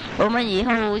我们以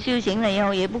后修行了以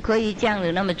后也不可以这样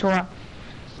子那么错。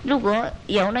如果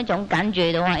有那种感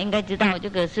觉的话，应该知道这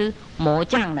个是魔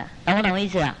障的，懂不懂意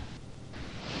思啊？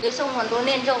就送很多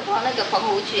念咒到那个澎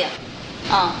湖去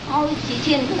几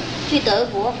千个去德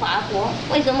国、法国，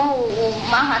为什么我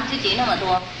麻烦自己那么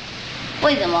多？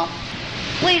为什么？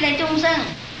为了众生，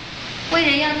为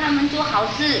了要他们做好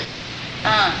事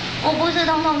我不是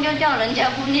通通就叫人家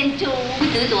不念咒、不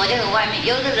执着这个外面。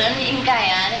有的人应该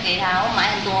就给他，我买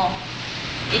很多。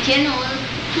以前我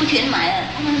出钱买了，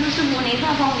他们说师父你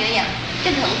发疯也养，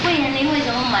这个很贵你为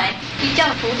什么买？你叫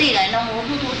徒弟来弄，我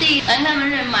不徒弟，让他们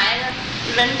买了，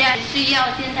人家需要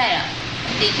现在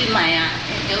自己去买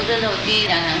有的时候去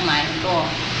两行买很多，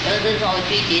有的时候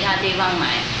去其他地方买，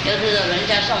有的时候人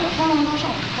家送，通通都送，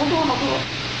好多。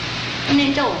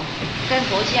念咒跟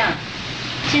佛像，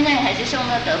现在还是送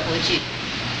到德国去，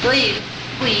所以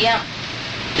不一样，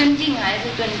尊敬还是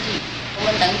尊敬，我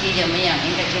们等级怎么样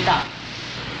应该知道。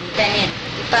你再念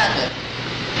第8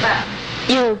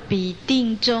个。又彼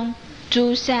定中，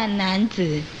诸善男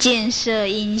子见色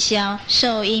音消，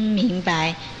受因明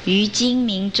白，于精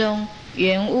明中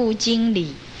圆悟经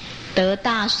理，得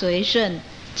大随顺，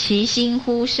其心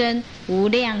忽生无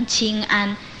量清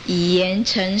安，以言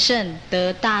成圣，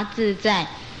得大自在。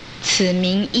此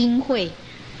名因慧，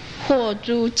或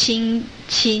诸亲，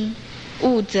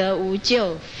悟则无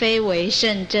咎，非为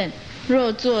圣正。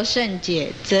若作圣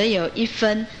解，则有一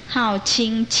分好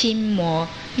轻魔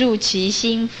入其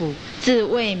心腹，自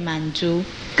谓满足，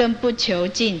更不求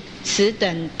尽。此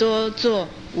等多作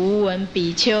无闻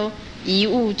比丘，贻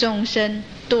误众生，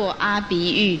堕阿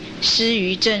鼻狱，失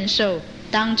于正受，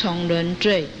当从轮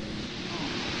罪。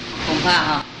恐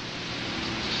怕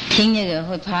听这个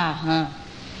会怕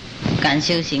敢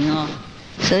修行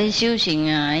所以修行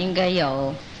应该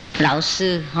有老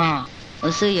师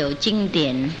不是有经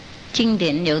典。经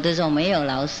典有的时候没有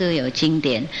老师，有经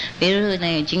典，比如说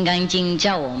那个《金刚经》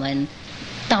叫我们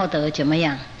道德怎么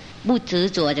样，不执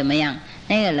着怎么样；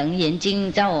那个《楞严经》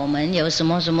叫我们有什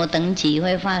么什么等级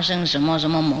会发生什么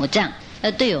什么魔障，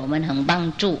对我们很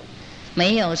帮助。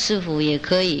没有师父也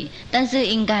可以，但是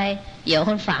应该有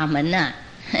法门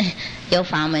有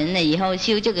法门了以后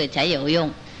修这个才有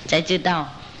用，才知道。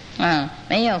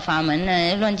没有法门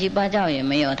呢，乱七八糟也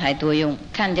没有太多用，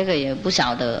看这个也不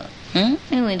晓得。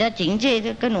因为他境界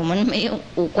就跟我们没有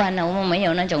无关我们没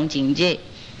有那种境界，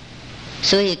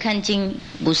所以看经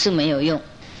不是没有用。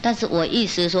但是我意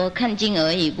思说看经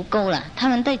而已不够了，他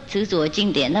们在执着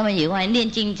经典，他们也会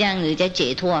念经这样子在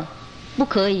解脱，不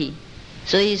可以。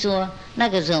所以说那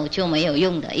个时候就没有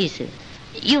用的意思，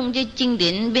用这经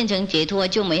典变成解脱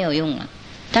就没有用了。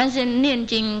但是念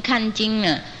经看经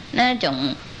呢，那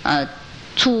种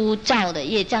粗糙的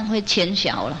业障会减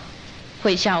小了，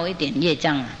会消一点业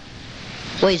障啊。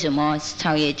为什么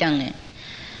消业障呢？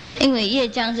因为业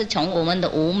障是从我们的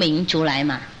无明出来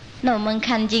嘛。那我们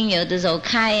看经有的时候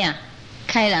开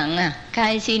朗啊，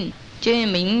开心就会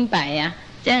明白啊，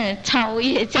这样超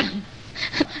业障，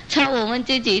超我们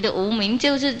自己的无明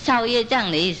就是超业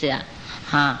障的意思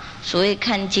啊。所以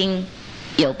看经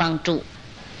有帮助。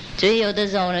所以有的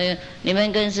时候呢，你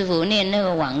们跟师父念那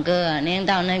个挽歌啊，念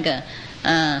到那个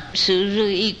时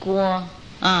日一过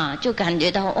啊，就感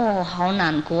觉到好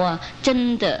难过啊！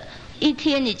真的，一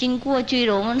天已经过去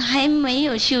了，我们还没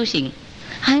有修行，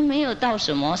还没有到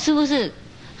什么，是不是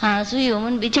啊？所以我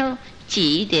们比较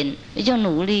急一点，比较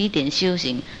努力一点修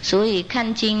行。所以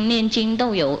看经念经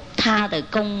都有它的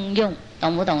功用，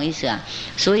懂不懂意思啊？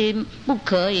所以不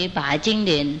可以把经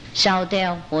典烧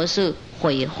掉或是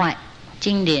毁坏。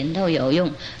经典都有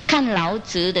用，看老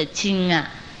子的经啊，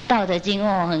道德经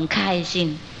很开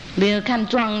心。比如看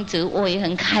庄子，我也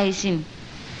很开心，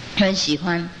很喜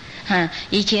欢。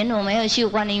以前我没有修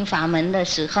观音法门的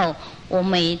时候，我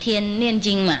每天念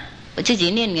经嘛，我自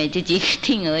己念给自己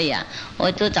听而已啊。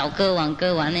我就找歌完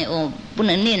呢，我不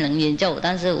能念人演奏，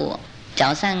但是我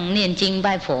早上念经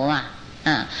拜佛嘛，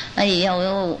以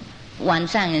后晚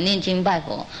上也念经拜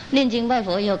佛，念经拜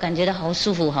佛以后感觉到好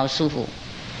舒服，好舒服。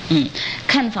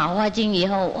看法华经以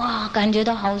后，哇，感觉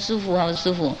到好舒服，好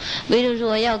舒服。比如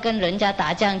说要跟人家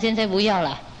打仗，现在不要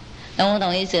了，懂不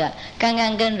懂意思？刚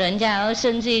刚跟人家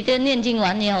生气，就念经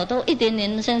完以后，都一点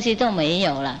点生气都没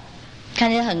有了，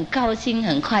看着很高兴，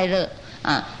很快乐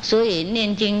啊。所以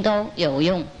念经都有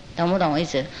用，懂不懂意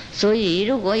思？所以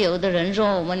如果有的人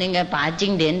说我们应该把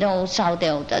经典都烧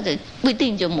掉，但是不一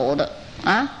定就没了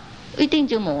啊，一定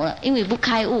就没了，因为不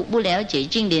开悟，不了解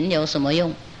经典有什么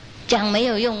用。讲没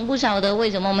有用，不晓得为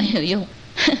什么没有用，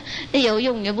有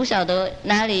用也不晓得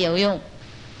哪里有用，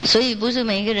所以不是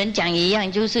每个人讲一样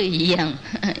就是一样，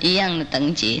一样的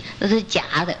等级都是假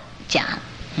的，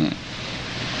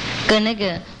跟那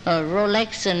个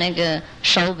Rolex 那个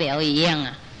手表一样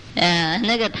啊，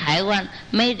那个台湾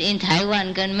Made in 台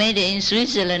湾跟 Made in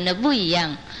Switzerland 的不一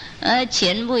样，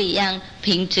钱不一样，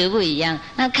品质不一样，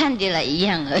那看起来一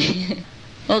样而已。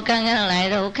我刚刚来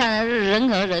的，我看到任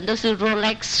何人都是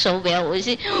Rolex 手表，我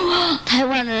是哇，台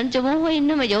湾人怎么会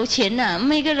那么有钱呢？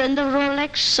每个人都 Rolex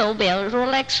手表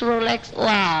 ，Rolex，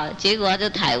 哇！结果就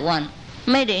台湾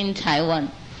 ，Made in 台湾，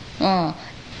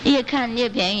越看越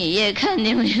便宜，越看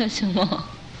越没有什么。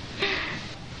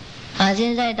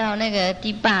现在到那个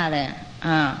第8了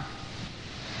啊，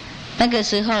那个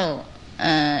时候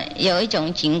有一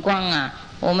种情况啊，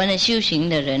我们的修行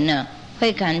的人呢，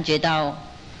会感觉到。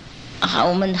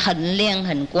我们很亮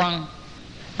很光，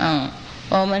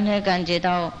我们会感觉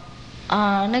到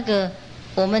那个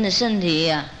我们的身体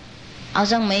呀，好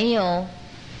像没有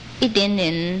一点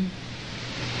点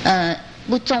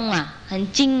不重啊，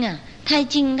很轻啊，太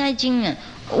轻了，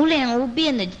无量无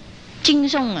边的轻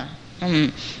松啊，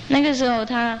那个时候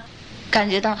他感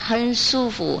觉到很舒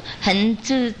服，很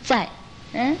自在，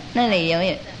那里有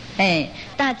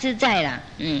大自在啦，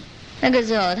那个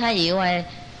时候他以为。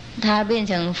他变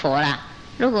成佛了，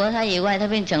如果他以外他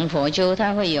变成佛就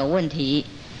他会有问题，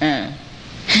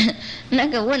那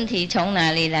个问题从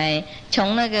哪里来？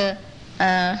从那个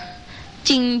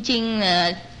精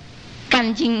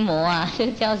干筋膜啊，这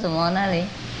个叫什么那里？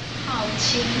好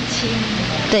清筋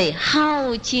膜。对，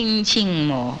好清筋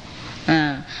膜。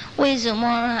为什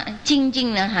么精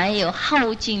进呢？还有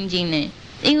好精进呢？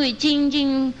因为精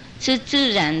进是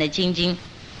自然的精进，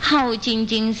好精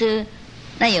进是。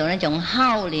那有那种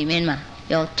好里面嘛，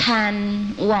有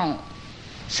贪妄，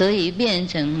所以变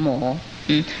成魔。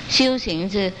修行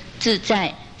是自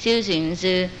在，修行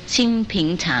是心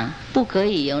平常，不可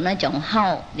以有那种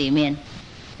好里面，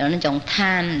有那种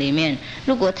贪里面。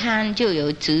如果贪就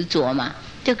有执着嘛，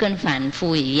就跟凡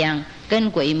夫一样，跟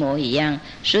鬼魔一样。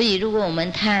所以如果我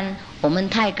们贪，我们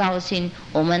太高兴，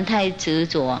我们太执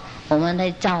着，我们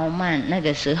太傲慢，那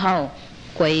个时候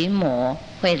鬼魔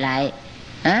会来，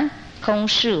空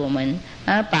视我们，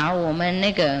把我们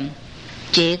那个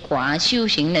结果修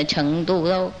行的程度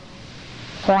都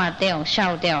化掉、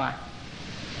烧掉啊！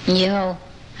以后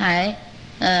还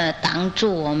挡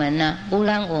住我们呢，不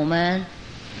让我们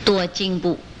多进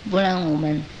步，不让我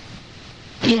们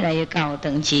越来越高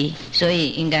等级，所以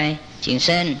应该谨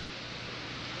慎。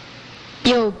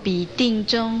又彼定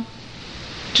中，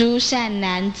诸善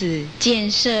男子见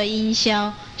色音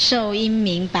消，受因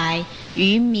明白，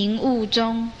于明悟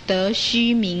中得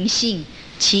虚明性，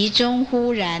其中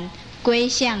忽然归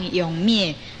向永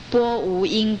灭，波无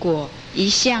因果，一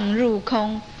向入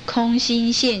空，空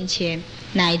心现前，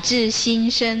乃至心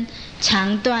生，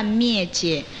常断灭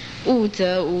解，悟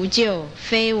则无救，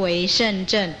非为圣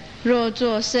正。若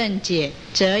作圣解，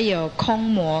则有空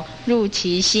魔入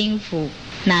其心府，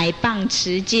乃谤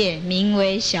持戒，名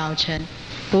为小乘。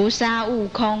不杀悟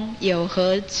空，有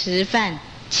何持犯？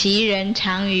其人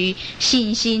常于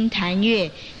信心谈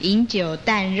乐，饮酒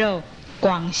啖肉，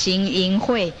广行淫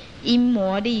秽，因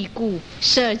魔力故，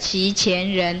摄其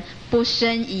前人，不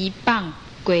生一谤，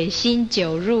鬼心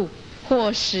酒入，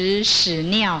或食屎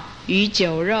尿与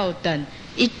酒肉等，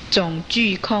一种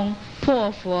俱空，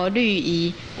破佛律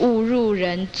仪，误入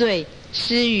人罪，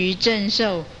失于正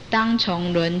受，当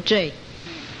从轮罪。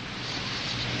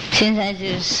现在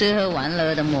是吃喝玩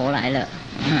乐的魔来了。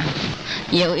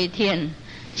有一天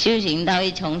修行到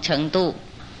一种程度，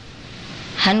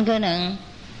很可能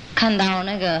看到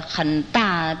那个很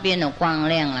大边的光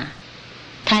亮啊，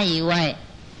他以为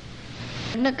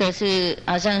那个是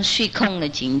好像虚空的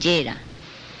境界了。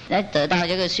在得到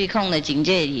这个虚空的境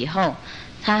界以后，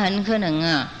他很可能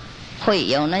啊会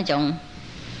有那种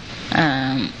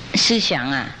思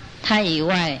想啊，他以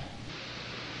为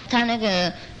他那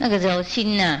个时候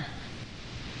心啊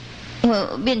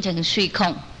会变成虚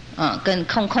空跟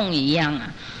空空一样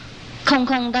啊，空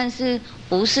空，但是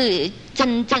不是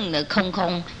真正的空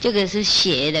空，这个是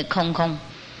邪的空空，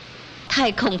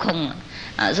太空空了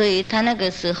啊！所以他那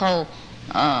个时候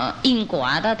因果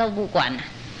他都不管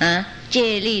了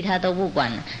戒律他都不管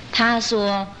了。他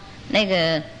说那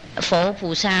个佛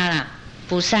菩萨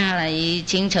了，已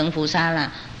经成菩萨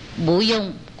了，不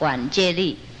用管戒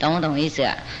律，懂不懂意思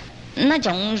啊？那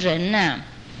种人啊，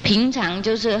平常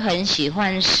就是很喜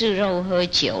欢吃肉喝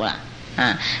酒了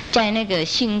在那个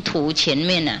信徒前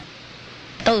面呢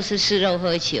都是吃肉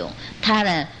喝酒，他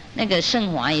的那个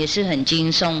生活也是很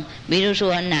轻松。比如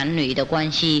说男女的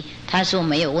关系，他说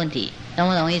没有问题，懂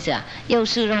不懂意思啊？又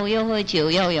吃肉又喝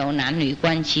酒又有男女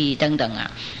关系等等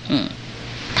啊，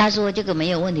他说这个没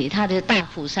有问题，他是大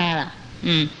菩萨了，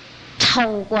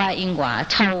超过因果，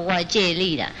超过戒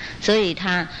律的。所以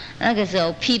他那个时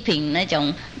候批评那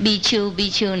种比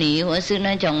丘尼或是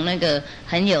那种那个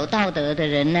很有道德的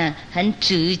人呢，很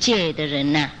直戒的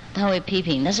人呢，他会批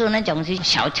评，他说那种是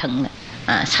小乘的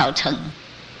小乘，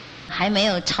还没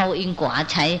有超因果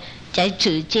才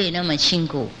直戒那么辛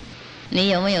苦。你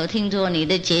有没有听说你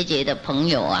的姐姐的朋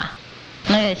友啊，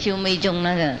那个修密宗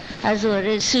那个，他说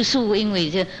这世俗因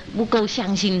为是不够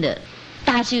相信的，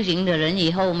大修行的人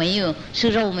以后没有吃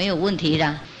肉没有问题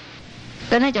的，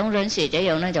跟那种人写着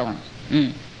有那种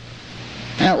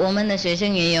我们的学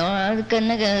生也有跟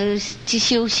那个去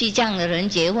修西藏的人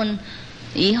结婚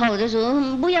以后就说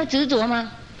不要执着嘛，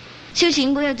修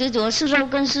行不要执着，吃肉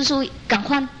跟世俗赶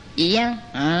快一样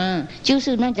就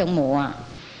是那种魔啊。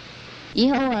以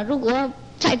后如果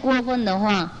再过分的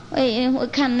话，会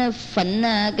看那坟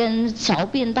跟小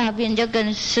便大便就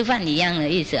跟吃饭一样的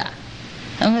意思啊，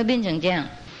会变成这样。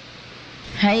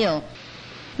还有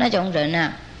那种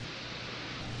人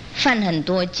犯很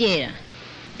多戒了，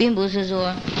并不是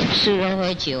说吃肉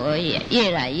喝酒而已，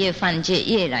越来越犯戒，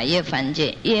越来越犯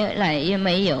戒，越来越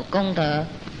没有功德，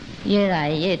越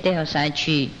来越掉下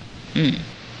去。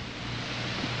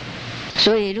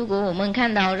所以如果我们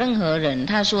看到任何人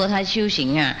他说他修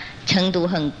行程度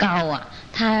很高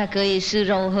他可以吃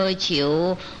肉喝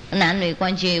酒男女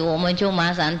关系，我们就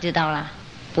马上知道了，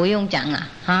不用讲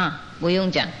了不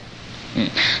用讲。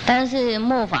但是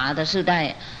末法的时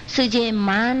代，世界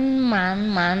满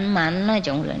那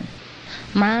种人，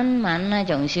满那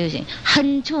种修行，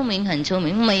很出名，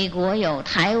美国有，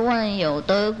台湾有，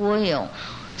德国有，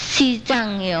西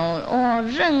藏有，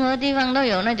任何地方都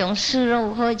有那种吃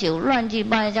肉喝酒乱七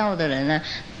八糟的人呢，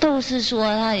都是说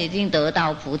他已经得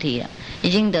到菩提了，已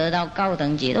经得到高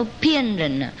等级，都骗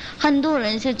人了。很多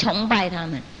人是崇拜他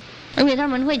们，因为他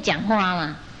们会讲话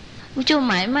嘛。就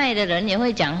买卖的人也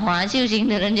会讲话，修行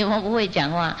的人怎么不会讲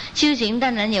话？修行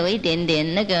当然有一点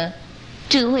点那个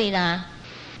智慧啦，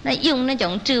那用那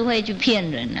种智慧去骗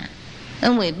人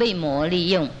因为被魔利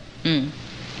用，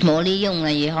魔利用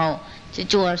了以后就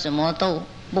做什么都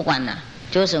不管了，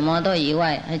做什么都以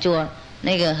外，还做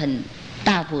那个很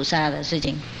大菩萨的事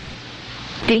情。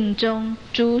定中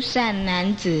诸善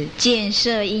男子见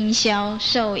色因消，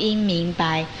受因明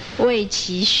白，为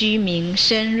其虚名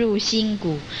深入心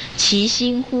骨，其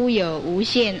心忽有无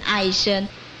限爱生，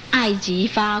爱即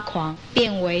发狂，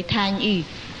变为贪欲，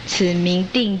此名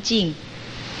定境，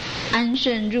安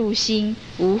顺入心，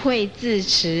无慧自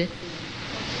持，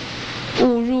误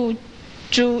入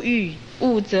诸欲，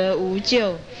悟则无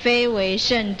救，非为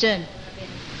圣正。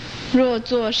若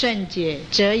作圣解，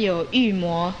则有欲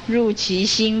魔入其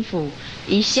心府，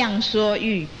一向说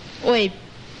欲，为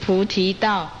菩提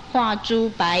道，化诸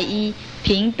白衣，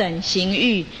平等行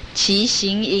欲，其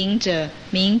行淫者，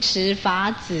名持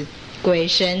法子，鬼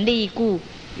神力故，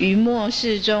于末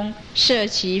世中摄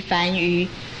其凡余，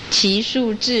其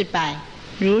数至百，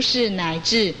如是乃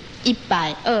至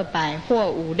100、200或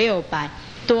5、600，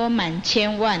多满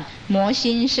千万，魔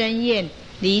心生厌，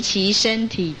离其身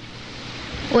体，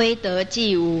威德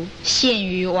既无，陷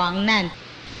于亡难，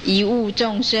贻误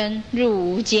众生，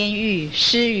入无间狱，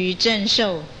失于正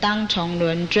受，当从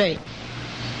轮罪。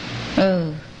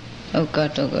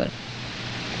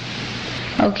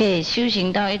OK， 修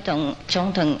行到一种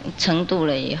中等程度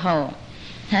了以后，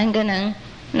很可能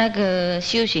那个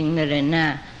修行的人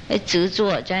呐，执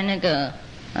着在那个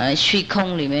虚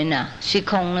空里面呐，虚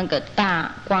空那个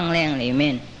大光亮里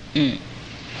面，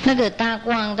那个大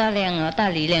光大亮啊，大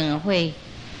力量啊会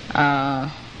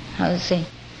how to say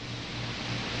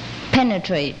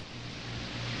penetrate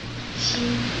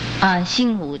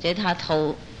心湖在他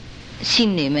头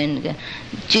心里面那个，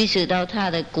追随到他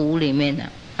的骨里面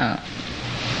了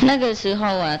那个时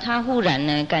候啊，他忽然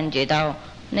呢感觉到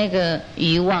那个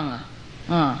欲望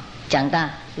长大，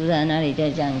是不是？那里在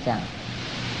这样讲？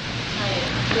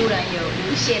突然有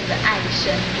无限的爱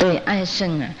生。对，爱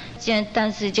生啊，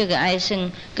但是这个爱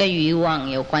生跟欲望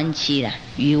有关系了，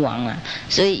欲望啊，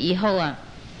所以以后啊，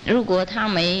如果他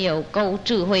没有够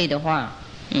智慧的话，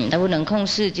他不能控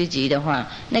制自己的话，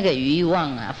那个欲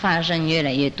望啊发生越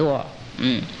来越多。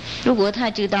如果他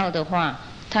知道的话，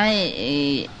他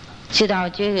知道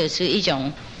这个是一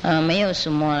种没有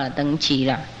什么了等级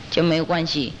了，就没有关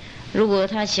系。如果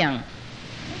他想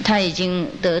他已经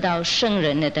得到圣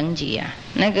人的等级啊，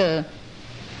那个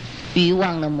欲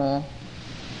望的魔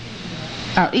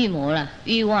欲魔了，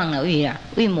欲望的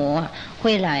欲魔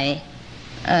会来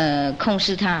控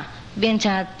制他，变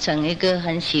成一个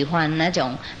很喜欢那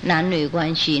种男女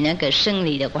关系，那个生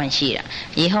理的关系了。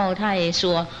以后他也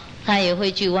说，他也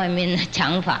会去外面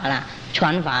讲法啦，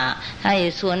传法，他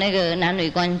也说那个男女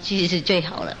关系是最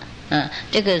好的。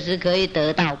这个是可以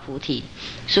得到菩提。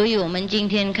所以我们今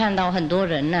天看到很多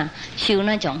人呢修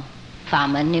那种法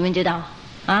门，你们知道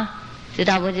知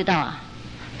道不知道啊？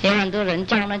有很多人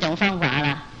教那种方法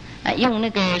啦，用那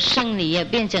个生理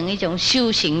变成一种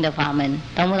修行的法门，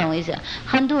懂不懂意思？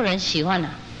很多人喜欢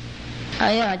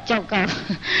教告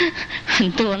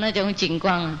很多那种情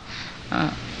况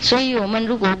所以我们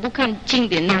如果不看经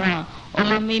典的话，我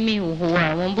们迷迷糊糊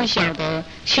我们不晓得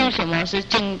修什么是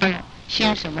正道，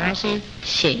修什么是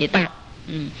邪道。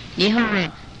以后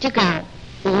这个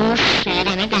无学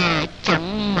的那个种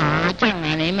魔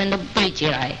障你们都背起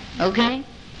来 ，OK？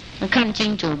 看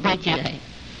清楚背起来。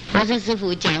我是师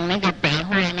父讲那个白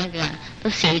话那个都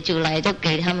写出来，就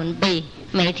给他们背，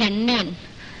每天念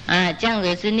这样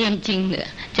子是念经的，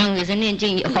这样子是念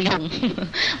经有用。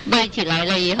背起来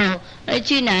了以后，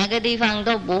去哪个地方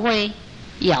都不会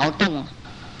摇动。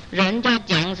人家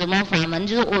讲什么法门，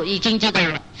就是我已经知道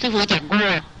了，师父讲过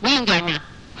了，不用讲了。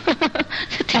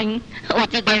听，我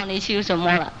知道你修什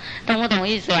么了，懂不懂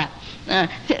意思啊？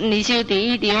你修第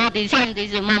一、第二、第三、第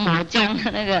什么魔障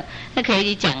那个，那可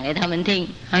以讲给他们听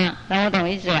懂不懂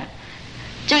意思啊？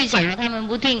最少他们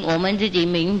不听，我们自己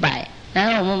明白，然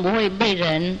后我们不会被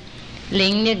人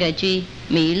领那个去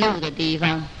迷路的地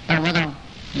方，懂不懂？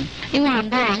因为很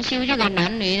多人修这个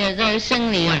男女的这个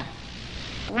生理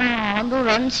很多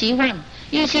人喜欢。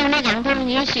又修那种东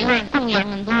西，又喜欢供养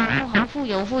很多好富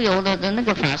有的那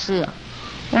个法师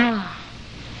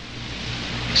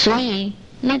所以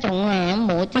那种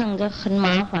魔障就很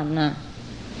麻烦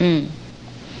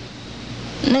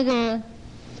那个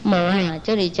魔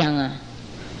这里讲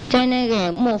在那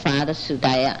个末法的时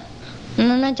代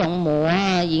那种魔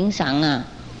影响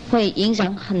会影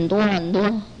响很多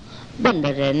笨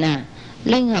的人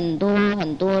令很多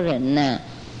人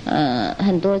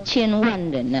很多千万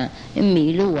人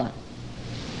迷路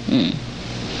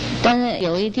但是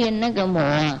有一天那个魔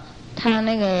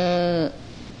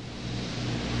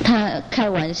他开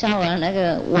玩笑那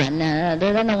个碗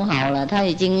都弄好了，他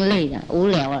已经累了无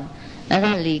聊了，然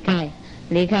后离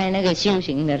开那个修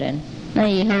行的人，那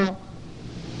以后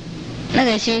那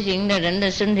个修行的人的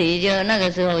身体就那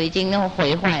个时候已经都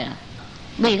毁坏了，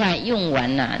被他用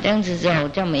完了，这样子之后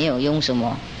就没有用什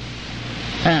么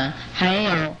还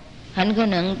有很可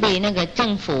能被那个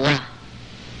政府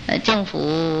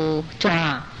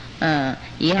抓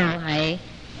以后还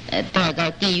掉到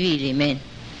地狱里面。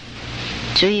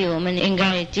所以我们应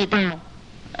该知道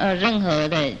任何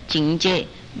的境界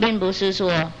并不是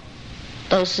说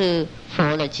都是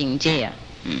佛的境界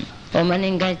我们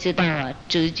应该知道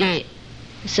知戒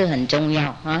是很重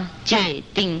要戒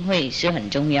定慧是很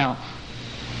重要。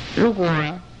如果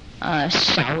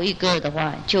少一个的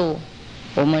话，就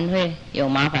我们会有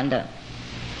麻烦的。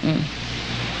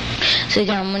释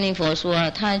迦牟尼佛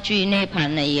说，他具涅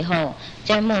盘了以后，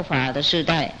在末法的时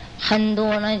代，很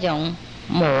多那种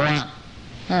魔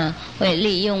啊，会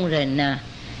利用人呢，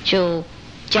就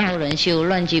教人修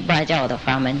乱七八糟的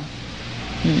法门。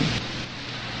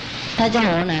他叫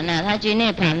我南啊，他具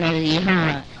涅盘了以后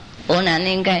啊，我南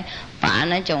应该把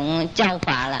那种教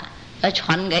法了，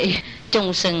传给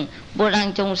众生，不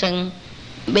让众生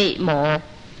被魔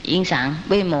影响，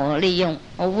被魔利用。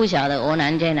我不晓得我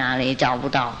南在哪里，找不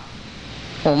到。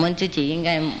我们自己应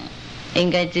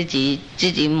该自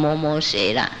己摸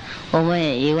谁了。我们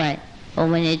也意外，我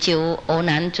们也求欧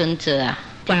南尊者啊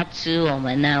加持我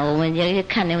们啊，我们也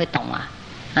看你会懂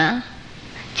啊，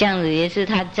这样子也是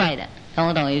他在的，懂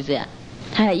不懂意思啊？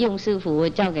他也用师傅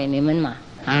教给你们嘛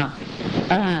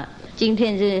今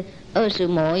天是20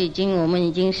魔我们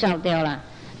已经烧掉了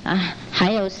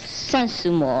还有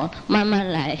30魔慢慢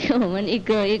来，我们一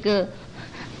个一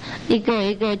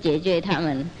个解决他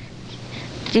们。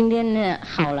今天呢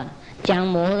好了，讲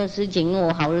魔的事情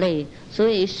我好累，所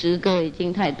以10个已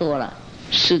经太多了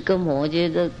，10个魔觉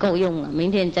得够用了，明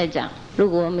天再讲。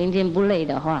如果明天不累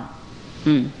的话，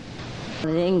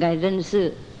应该认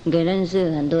识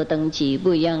很多等级，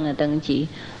不一样的等级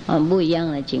不一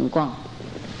样的情况。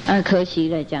可惜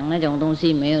了，讲那种东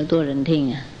西没有多人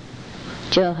听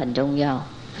这很重要。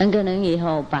很可能以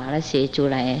后把它写出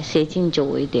来，写清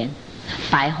楚一点，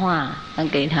白话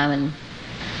给他们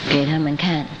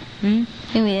看。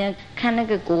因为看那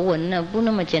个古文呢，不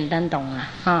那么简单懂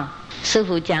师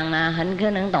父讲了，很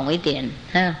可能懂一点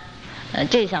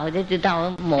最少就知道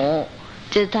魔，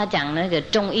就是他讲那个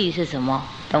中意是什么，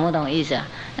懂不懂意思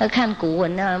要看古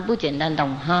文呢，不简单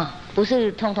懂不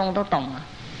是通通都懂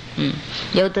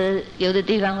有的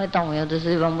地方会懂，有的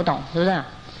地方不懂，是不是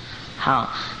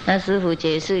好，那师父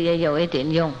解释也有一点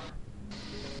用